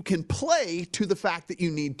 because then you can play to the fact that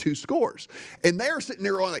you need 2 scores. And they're sitting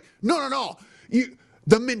there going like, no.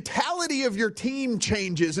 The mentality of your team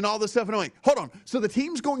changes and all this stuff. And I'm like, hold on. So the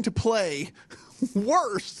team's going to play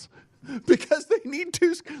worse because they need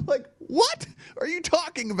 2. Like, what are you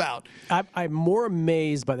talking about? I'm more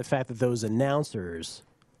amazed by the fact that those announcers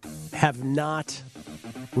have not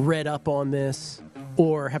read up on this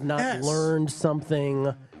or have not learned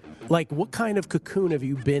something. Like, what kind of cocoon have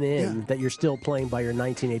you been in that you're still playing by your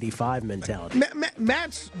 1985 mentality?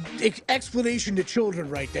 Matt's explanation to children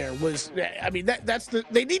right there was, I mean,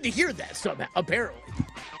 they need to hear that somehow, apparently.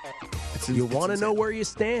 You want to know where you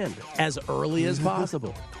stand as early as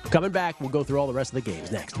possible. Coming back, we'll go through all the rest of the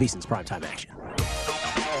games next. VSiN's Primetime Action.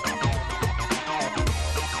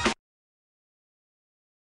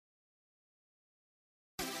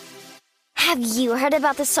 Have you heard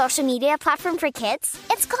about the social media platform for kids?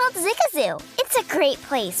 It's called Zigazoo. It's a great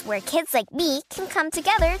place where kids like me can come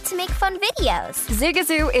together to make fun videos.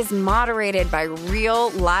 Zigazoo is moderated by real,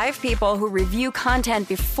 live people who review content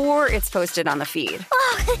before it's posted on the feed.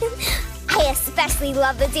 Oh, I especially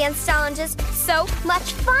love the dance challenges. So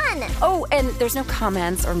much fun. Oh, and there's no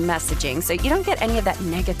comments or messaging, so you don't get any of that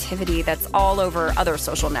negativity that's all over other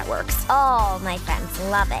social networks. All my friends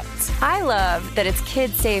love it. I love that it's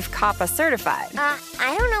KidSafe COPPA certified.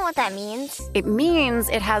 I don't know what that means. It means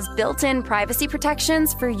it has built-in privacy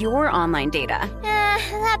protections for your online data.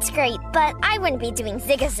 That's great, but I wouldn't be doing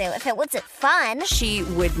Zigazoo if it wasn't fun. She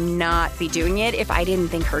would not be doing it if I didn't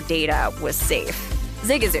think her data was safe.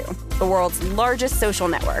 Zigazoo, the world's largest social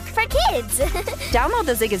network. For kids. Download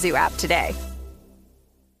the Zigazoo app today.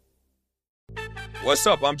 What's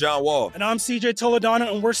up? I'm John Wall. And I'm CJ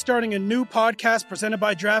Toledano, and we're starting a new podcast presented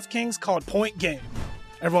by DraftKings called Point Game.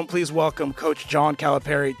 Everyone, please welcome Coach John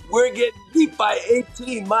Calipari. We're getting beat by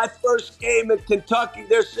 18. My first game in Kentucky.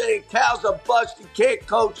 They're saying Cal's a bust. He can't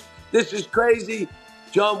coach. This is crazy.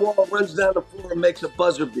 John Wall runs down the floor and makes a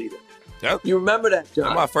buzzer beater. Yep. You remember that, John?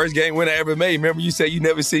 That's my first game win I ever made. Remember you said you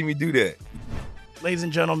never see me do that. Ladies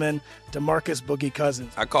and gentlemen, DeMarcus Boogie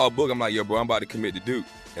Cousins. I called Boog. I'm like, yo, bro, I'm about to commit to Duke.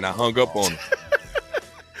 And I hung up on him.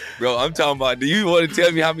 Bro, I'm talking about, do you want to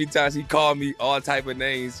tell me how many times he called me all type of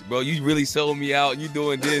names? Bro, you really sold me out. You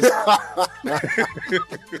doing this.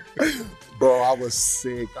 Bro, I was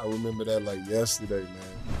sick. I remember that like yesterday,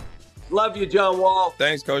 man. Love you, John Wall.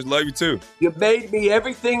 Thanks, Coach. Love you, too. You made me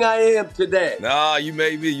everything I am today. Nah, you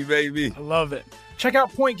made me. You made me. I love it. Check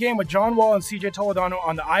out Point Game with John Wall and CJ Toledano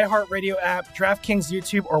on the iHeartRadio app, DraftKings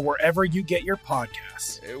YouTube, or wherever you get your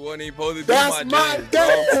podcasts. It wasn't even supposed to be That's my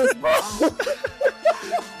dance, bro.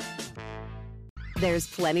 There's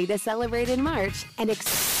plenty to celebrate in March and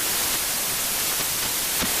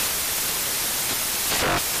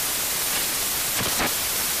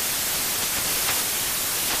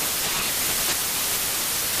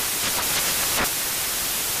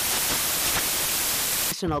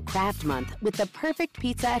National Craft Month with the perfect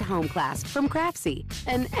pizza at home class from Craftsy.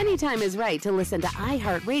 And anytime is right to listen to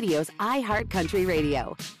iHeartRadio's iHeart Country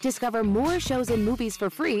Radio. Discover more shows and movies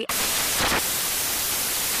for free.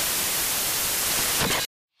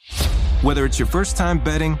 Whether it's your first time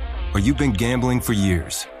betting or you've been gambling for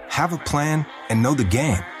years, have a plan and know the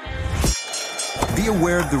game. Be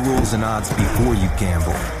aware of the rules and odds before you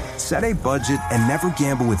gamble. Set a budget and never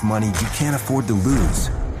gamble with money you can't afford to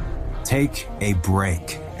lose. Take a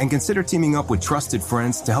break and consider teaming up with trusted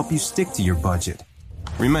friends to help you stick to your budget.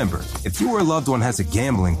 Remember, if you or a loved one has a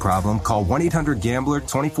gambling problem, call 1-800-GAMBLER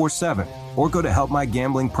 24/7 or go to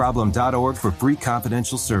helpmygamblingproblem.org for free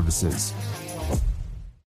confidential services.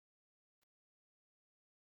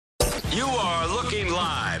 You are looking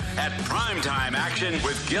live at Primetime Action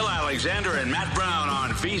with Gil Alexander and Matt Brown on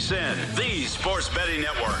VSiN, the Sports Betting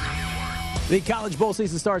Network. The College Bowl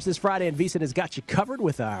season starts this Friday, and VSiN has got you covered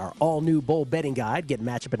with our all-new bowl betting guide. Get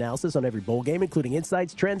matchup analysis on every bowl game, including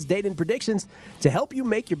insights, trends, data, and predictions to help you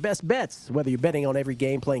make your best bets. Whether you're betting on every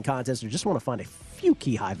game, playing contests, or just want to find a few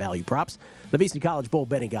key high-value props, the VSiN College Bowl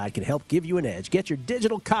betting guide can help give you an edge. Get your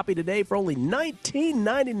digital copy today for only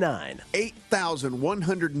 $19.99.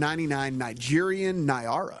 8,199 Nigerian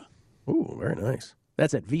Naira. Ooh, very nice.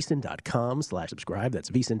 That's at vsin.com/subscribe. That's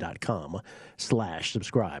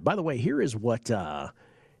vsin.com/subscribe. By the way, here's what John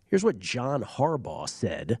Harbaugh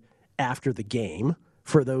said after the game,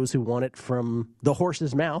 for those who want it from the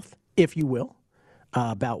horse's mouth, if you will,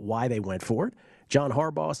 about why they went for it. John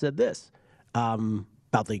Harbaugh said this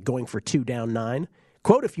about the going for 2 down 9.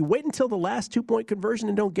 Quote, if you wait until the last 2-point conversion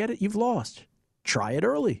and don't get it, you've lost. Try it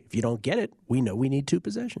early. If you don't get it, we know we need 2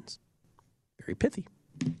 possessions. Very pithy.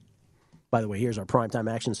 By the way, here's our Primetime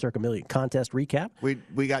Action Circa Million contest recap.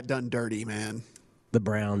 We got done dirty, man. The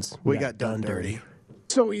Browns. We got done dirty.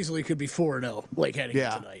 So easily could be 4-0, like heading in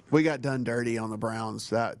tonight. We got done dirty on the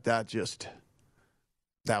Browns. That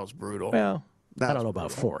was brutal. Well, I don't know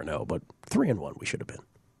about 4-0, but 3-1 we should have been.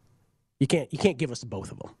 You can't give us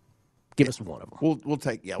both of them. Give us one of them. We'll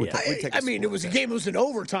take. Yeah, we'll take. I mean, it was a game. It was in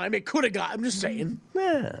overtime. It could have got. I'm just saying.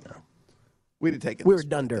 Yeah. We'd have taken. We were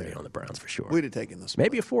done dirty on the Browns for sure. We'd have taken this.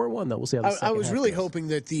 Maybe a 4-1 though. We'll see how the second I was half really goes. hoping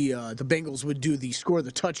that the Bengals would do the score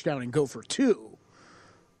the touchdown and go for 2,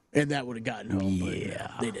 and that would have gotten home.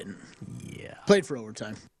 Yeah, but they didn't. Yeah, played for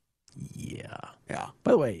overtime. Yeah. Yeah.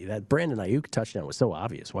 By the way, that Brandon Ayuk touchdown was so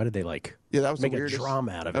obvious. Why did they that was make the a weirdest.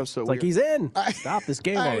 drama out of it? That was so it's weird. like he's in. Stop this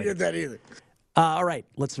game I already. didn't get that either. All right,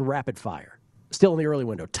 let's rapid fire. Still in the early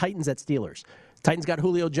window. Titans at Steelers. Titans got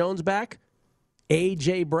Julio Jones back.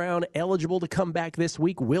 A.J. Brown eligible to come back this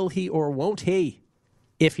week. Will he or won't he?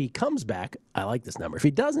 If he comes back, I like this number. If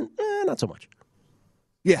he doesn't, not so much.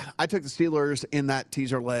 Yeah, I took the Steelers in that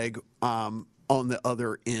teaser leg on the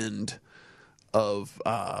other end of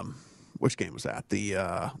which game was that?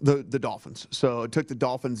 The Dolphins. So I took the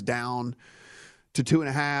Dolphins down to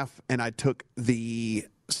 2.5, and I took the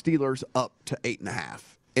Steelers up to 8.5.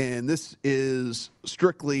 And this is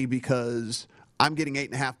strictly because I'm getting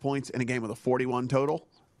 8.5 points in a game with a 41 total,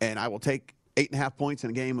 and I will take 8.5 points in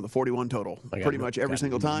a game with a 41 total pretty much every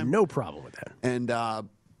single time. No problem with that.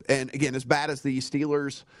 And again, as bad as the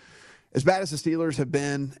Steelers have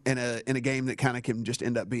been in a game that kind of can just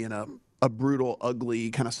end up being a brutal,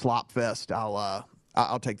 ugly kind of slop fest, I'll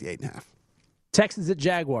take the 8.5. Texans at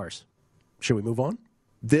Jaguars. Should we move on?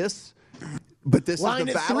 This is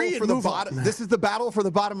the battle for the bottom. On. This is the battle for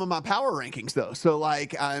the bottom of my power rankings, though. So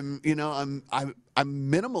like I'm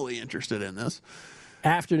minimally interested in this.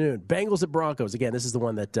 Afternoon, Bengals at Broncos. Again, this is the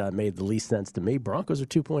one that made the least sense to me. Broncos are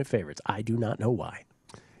 2-point favorites. I do not know why.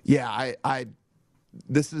 Yeah,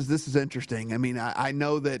 this is interesting. I mean, I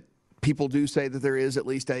know that people do say that there is at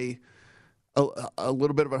least a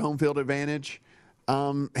little bit of a home field advantage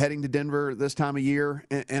heading to Denver this time of year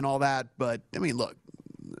and all that. But I mean, look,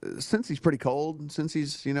 since he's pretty cold, since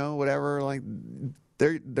he's whatever, like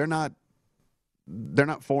they're not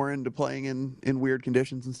foreign to playing in weird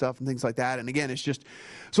conditions and stuff and things like that. And again, it's just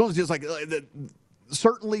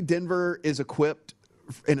certainly Denver is equipped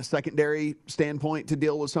in a secondary standpoint to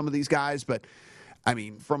deal with some of these guys, but I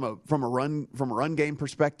mean, from a run game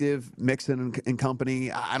perspective, Mixon and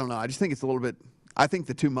company, I don't know. I just think it's a little bit. I think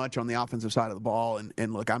the too much on the offensive side of the ball,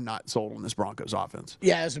 and look, I'm not sold on this Broncos offense.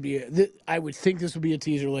 Yeah, this would be. I would think this would be a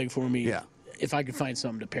teaser leg for me. Yeah. If I could find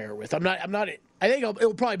something to pair with, I'm not. I think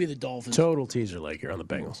it'll probably be the Dolphins. Total teaser leg here on the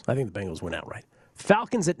Bengals. I think the Bengals win outright.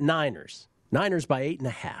 Falcons at Niners. Niners by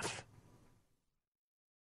 8.5.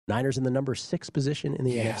 Niners in the number 6 position in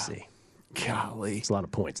the AFC. Golly. It's a lot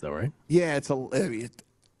of points, though, right? Yeah,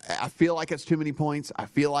 I feel like it's too many points. I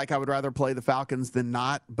feel like I would rather play the Falcons than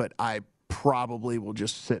not, but I probably will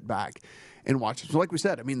just sit back and watch it. So like we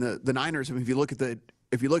said, I mean, the Niners, I mean, if you look at the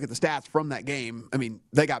stats from that game, I mean,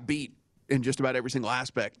 they got beat in just about every single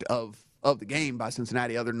aspect of the game by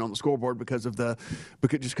Cincinnati other than on the scoreboard because of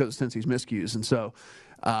Cincy's miscues. And so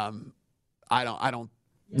I don't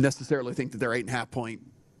necessarily think that they're 8.5 point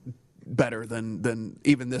better than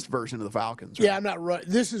even this version of the Falcons. Right? Yeah, I'm not.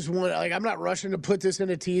 This is one. Like, I'm not rushing to put this in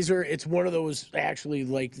a teaser. It's one of those actually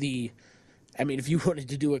like the. I mean, if you wanted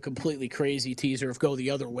to do a completely crazy teaser, if go the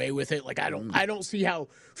other way with it, like I don't see how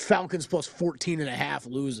Falcons plus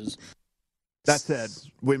 14.5 loses. That said,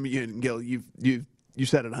 when Gil, you've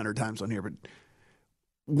said it 100 times on here, but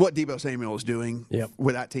what Deebo Samuel is doing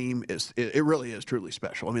with that team it really is truly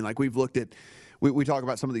special. I mean, like we've looked at. We talk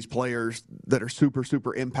about some of these players that are super,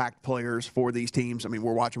 super impact players for these teams. I mean,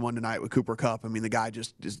 we're watching one tonight with Cooper Kupp. I mean, the guy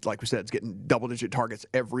just is, like we said, is getting double-digit targets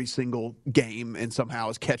every single game and somehow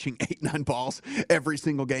is catching 8-9 balls every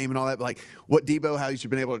single game and all that. But like what Deebo, how he's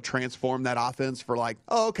been able to transform that offense for like,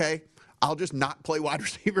 oh, okay, I'll just not play wide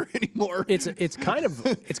receiver anymore. It's kind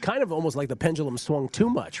of almost like the pendulum swung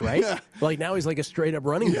too much, right? Yeah. Like now he's like a straight up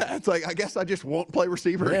running back. Yeah, it's like I guess I just won't play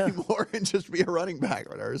receiver anymore and just be a running back or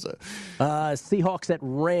whatever. So. Seahawks at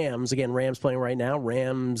Rams. Again, Rams playing right now.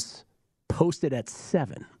 Rams posted at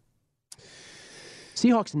 7.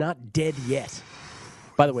 Seahawks not dead yet.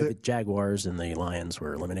 By the way, the Jaguars and the Lions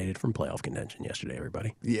were eliminated from playoff contention yesterday,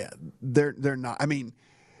 everybody. Yeah, they're not. I mean,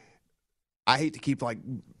 I hate to keep like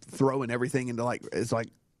throwing everything into like it's like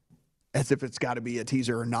as if it's got to be a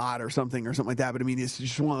teaser or not or something like that. But I mean, it's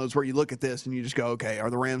just one of those where you look at this and you just go, okay, are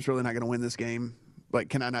the Rams really not going to win this game? Like,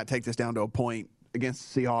 can I not take this down to a point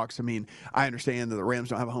against the Seahawks? I mean, I understand that the Rams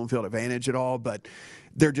don't have a home field advantage at all, but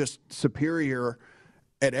they're just superior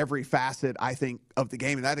at every facet, I think, of the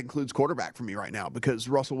game. And that includes quarterback for me right now because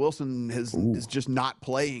Russell Wilson is just not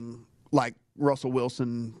playing like Russell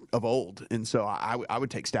Wilson of old, and so I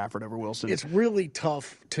would take Stafford over Wilson. It's really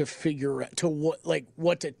tough to figure out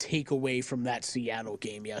what to take away from that Seattle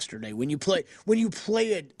game yesterday. When you play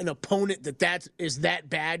an opponent that is that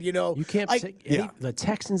bad, you can't take the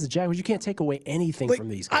Texans, the Jaguars. You can't take away anything from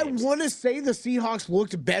these games. I want to say the Seahawks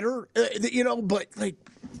looked better, but like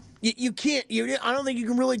you can't. I don't think you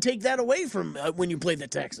can really take that away from when you play the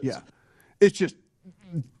Texans. Yeah, it's just.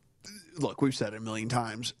 Look, we've said it a million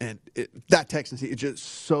times, and that Texans team is just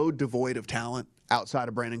so devoid of talent outside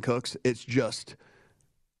of Brandon Cooks. It's just,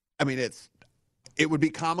 I mean, it would be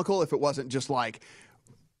comical if it wasn't just like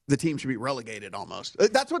the team should be relegated almost.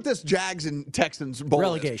 That's what this Jags and Texans bowl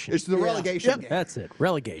relegation. It's the relegation game. That's it,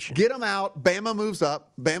 relegation. Get them out. Bama moves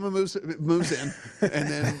up. Bama moves in, and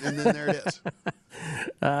then there it is.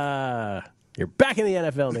 You're back in the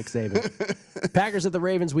NFL, Nick Saban. Packers at the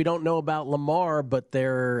Ravens. We don't know about Lamar, but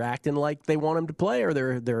they're acting like they want him to play, or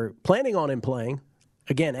they're planning on him playing.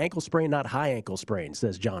 Again, ankle sprain, not high ankle sprain,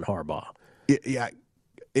 says John Harbaugh. Yeah,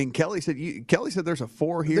 And Kelly said there's a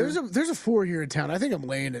 4 here. There's a 4 here in town. I think I'm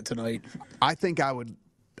laying it tonight. I think I would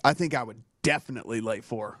definitely lay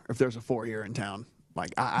 4 if there's a 4 here in town.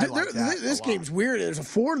 Like I like that. This game's weird. There's a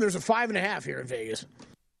 4 and there's a 5.5 here in Vegas.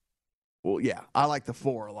 Well, yeah, I like the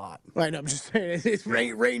 4 a lot. Right, I'm just saying it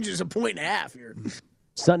ranges a 1.5 here.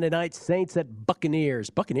 Sunday night, Saints at Buccaneers.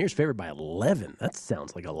 Buccaneers favored by 11. That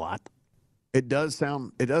sounds like a lot. It does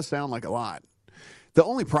sound like a lot. The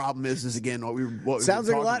only problem is again what sounds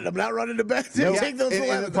like a lot. I'm not running to bed. Take those 11.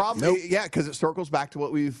 And the problem, yeah, because it circles back to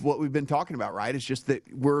what we've been talking about, right? It's just that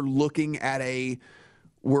we're looking at a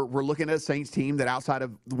Saints team that outside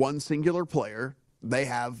of one singular player, they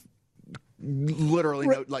have literally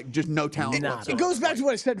no talent. It goes back to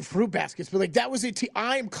what I said in Fruit Baskets, but that was a team.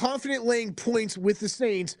 I am confident laying points with the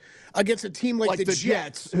Saints against a team like the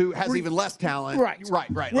Jets, who has even less talent.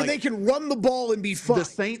 Right. Where they can run the ball and be fun. The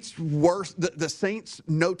Saints the Saints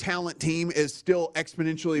no talent team is still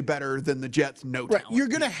exponentially better than the Jets no talent. You're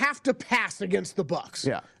going to have to pass against the Bucs.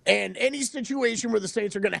 Yeah. And any situation where the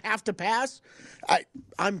Saints are going to have to pass,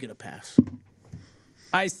 I'm going to pass.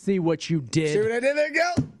 I see what you did. See what I did there,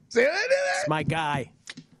 Gil? See what I did there? It's my guy.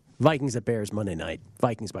 Vikings at Bears Monday night.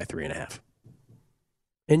 Vikings by 3.5.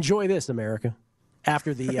 Enjoy this, America.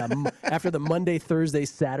 After the Monday, Thursday,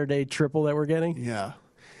 Saturday triple that we're getting. Yeah.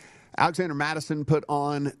 Alexander Mattison put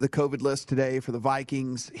on the COVID list today for the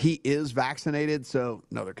Vikings. He is vaccinated, so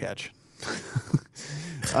another catch.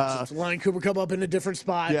 Line Cooper come up in a different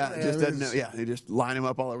spot. Yeah, just doesn't know. Yeah, they just line him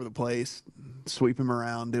up all over the place, sweep him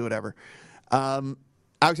around, do whatever.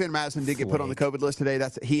 Alexander Mattison did get put on the COVID list today.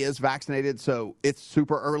 He is vaccinated, so it's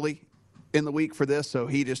super early in the week for this. So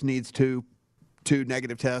he just needs two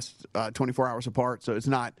negative tests 24 hours apart. So it's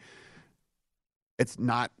not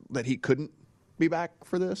that he couldn't be back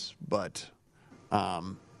for this, but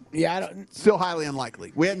still highly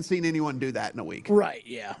unlikely. We hadn't seen anyone do that in a week. Right,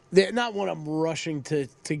 yeah. They're not one I'm rushing to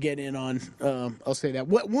get in on. I'll say that.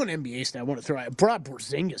 One NBA stat I want to throw out. I brought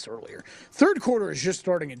Porzingis earlier. Third quarter is just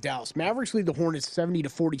starting in Dallas. Mavericks lead the Hornets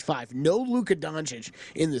 70-45. No Luka Doncic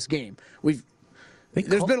in this game.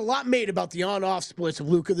 There's been a lot made about the on-off splits of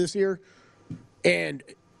Luka this year. And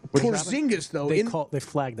Porzingis, though. They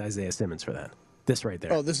flagged Isaiah Simmons for that. This right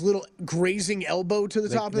there. Oh, this little grazing elbow to the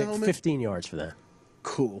top of the helmet? 15 yards for that.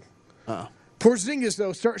 Cool. Porzingis,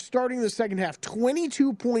 though, starting the second half,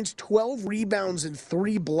 22 points, 12 rebounds, and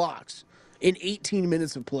 3 blocks in 18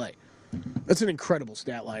 minutes of play. That's an incredible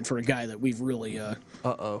stat line for a guy that we've really...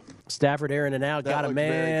 Stafford, Aaron, and out. Got a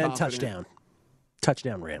man. Touchdown.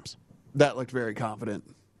 Touchdown, Rams. That looked very confident.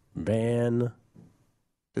 Van.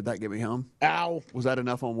 Did that get me home? Ow. Was that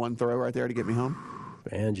enough on one throw right there to get me home?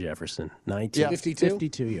 Van Jefferson,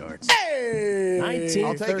 52 yards. Hey!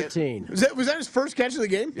 19-13. Was that his first catch of the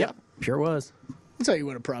game? Yep, sure was. That's how you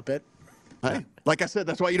win a prop bet. Hey, like I said,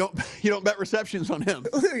 that's why you don't bet receptions on him.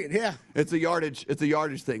 Yeah. It's a yardage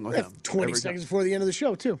thing with him. 20 seconds before the end of the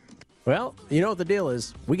show, too. Well, you know what the deal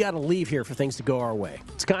is. We got to leave here for things to go our way.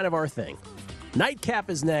 It's kind of our thing. Nightcap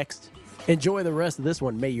is next. Enjoy the rest of this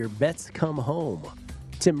one. May your bets come home.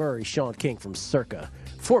 Tim Murray, Sean King from Circa.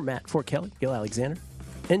 For Matt, for Kelly, Gil Alexander.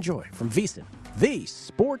 Enjoy from VSiN, the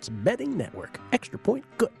Sports Betting Network. Extra point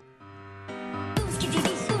good.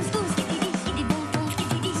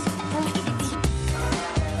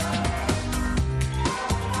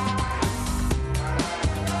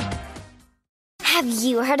 Have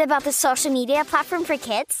you heard about the social media platform for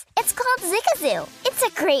kids? It's called Zigazoo. It's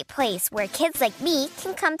a great place where kids like me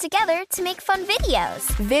can come together to make fun videos.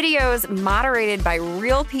 Videos moderated by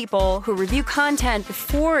real people who review content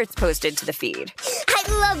before it's posted to the feed. I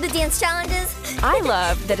love the dance challenges. I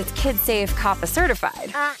love that it's kid-safe, COPPA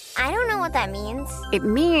certified. I don't know what that means. It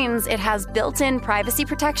means it has built-in privacy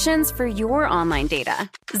protections for your online data.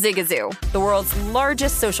 Zigazoo, the world's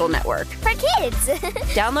largest social network. For kids.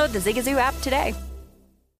 Download the Zigazoo app today.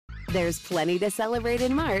 There's plenty to celebrate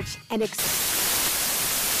in March and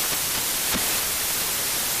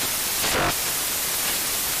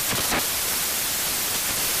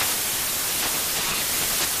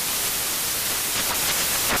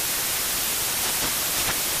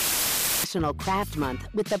National Craft Month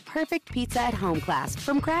with the perfect pizza at home class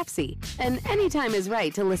from Craftsy. And anytime is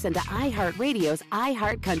right to listen to iHeartRadio's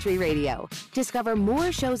iHeart Country Radio. Discover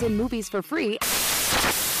more shows and movies for free.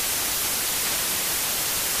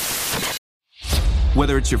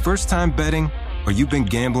 Whether it's your first time betting or you've been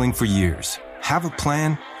gambling for years, have a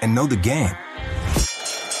plan and know the game.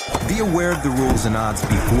 Be aware of the rules and odds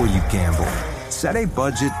before you gamble. Set a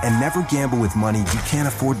budget and never gamble with money you can't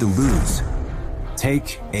afford to lose.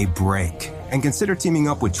 Take a break and consider teaming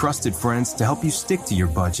up with trusted friends to help you stick to your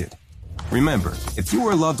budget. Remember, if you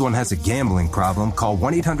or a loved one has a gambling problem, call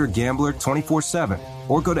 1-800-GAMBLER 24/7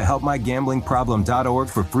 or go to helpmygamblingproblem.org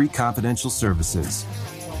for free confidential services.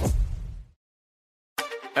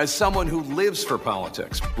 As someone who lives for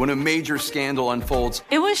politics, when a major scandal unfolds,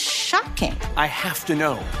 it was shocking. I have to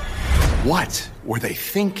know, what were they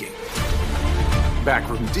thinking?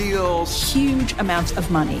 Backroom deals, huge amounts of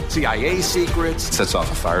money, CIA secrets, sets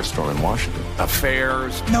off a firestorm in Washington,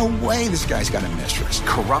 affairs. No way this guy's got a mistress.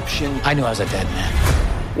 Corruption. I knew I was a dead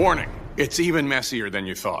man. Warning, it's even messier than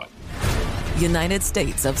you thought. United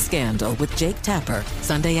States of Scandal with Jake Tapper,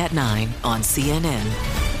 Sunday at 9 on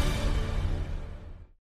CNN.